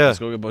 Fuck yeah! Let's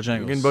go get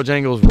Bojangles. We're getting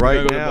Bojangles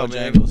right now,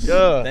 Bojangles. man.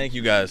 Yeah. Thank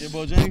you guys. Get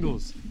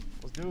Bojangles.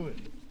 Let's do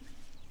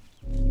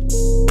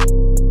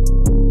it.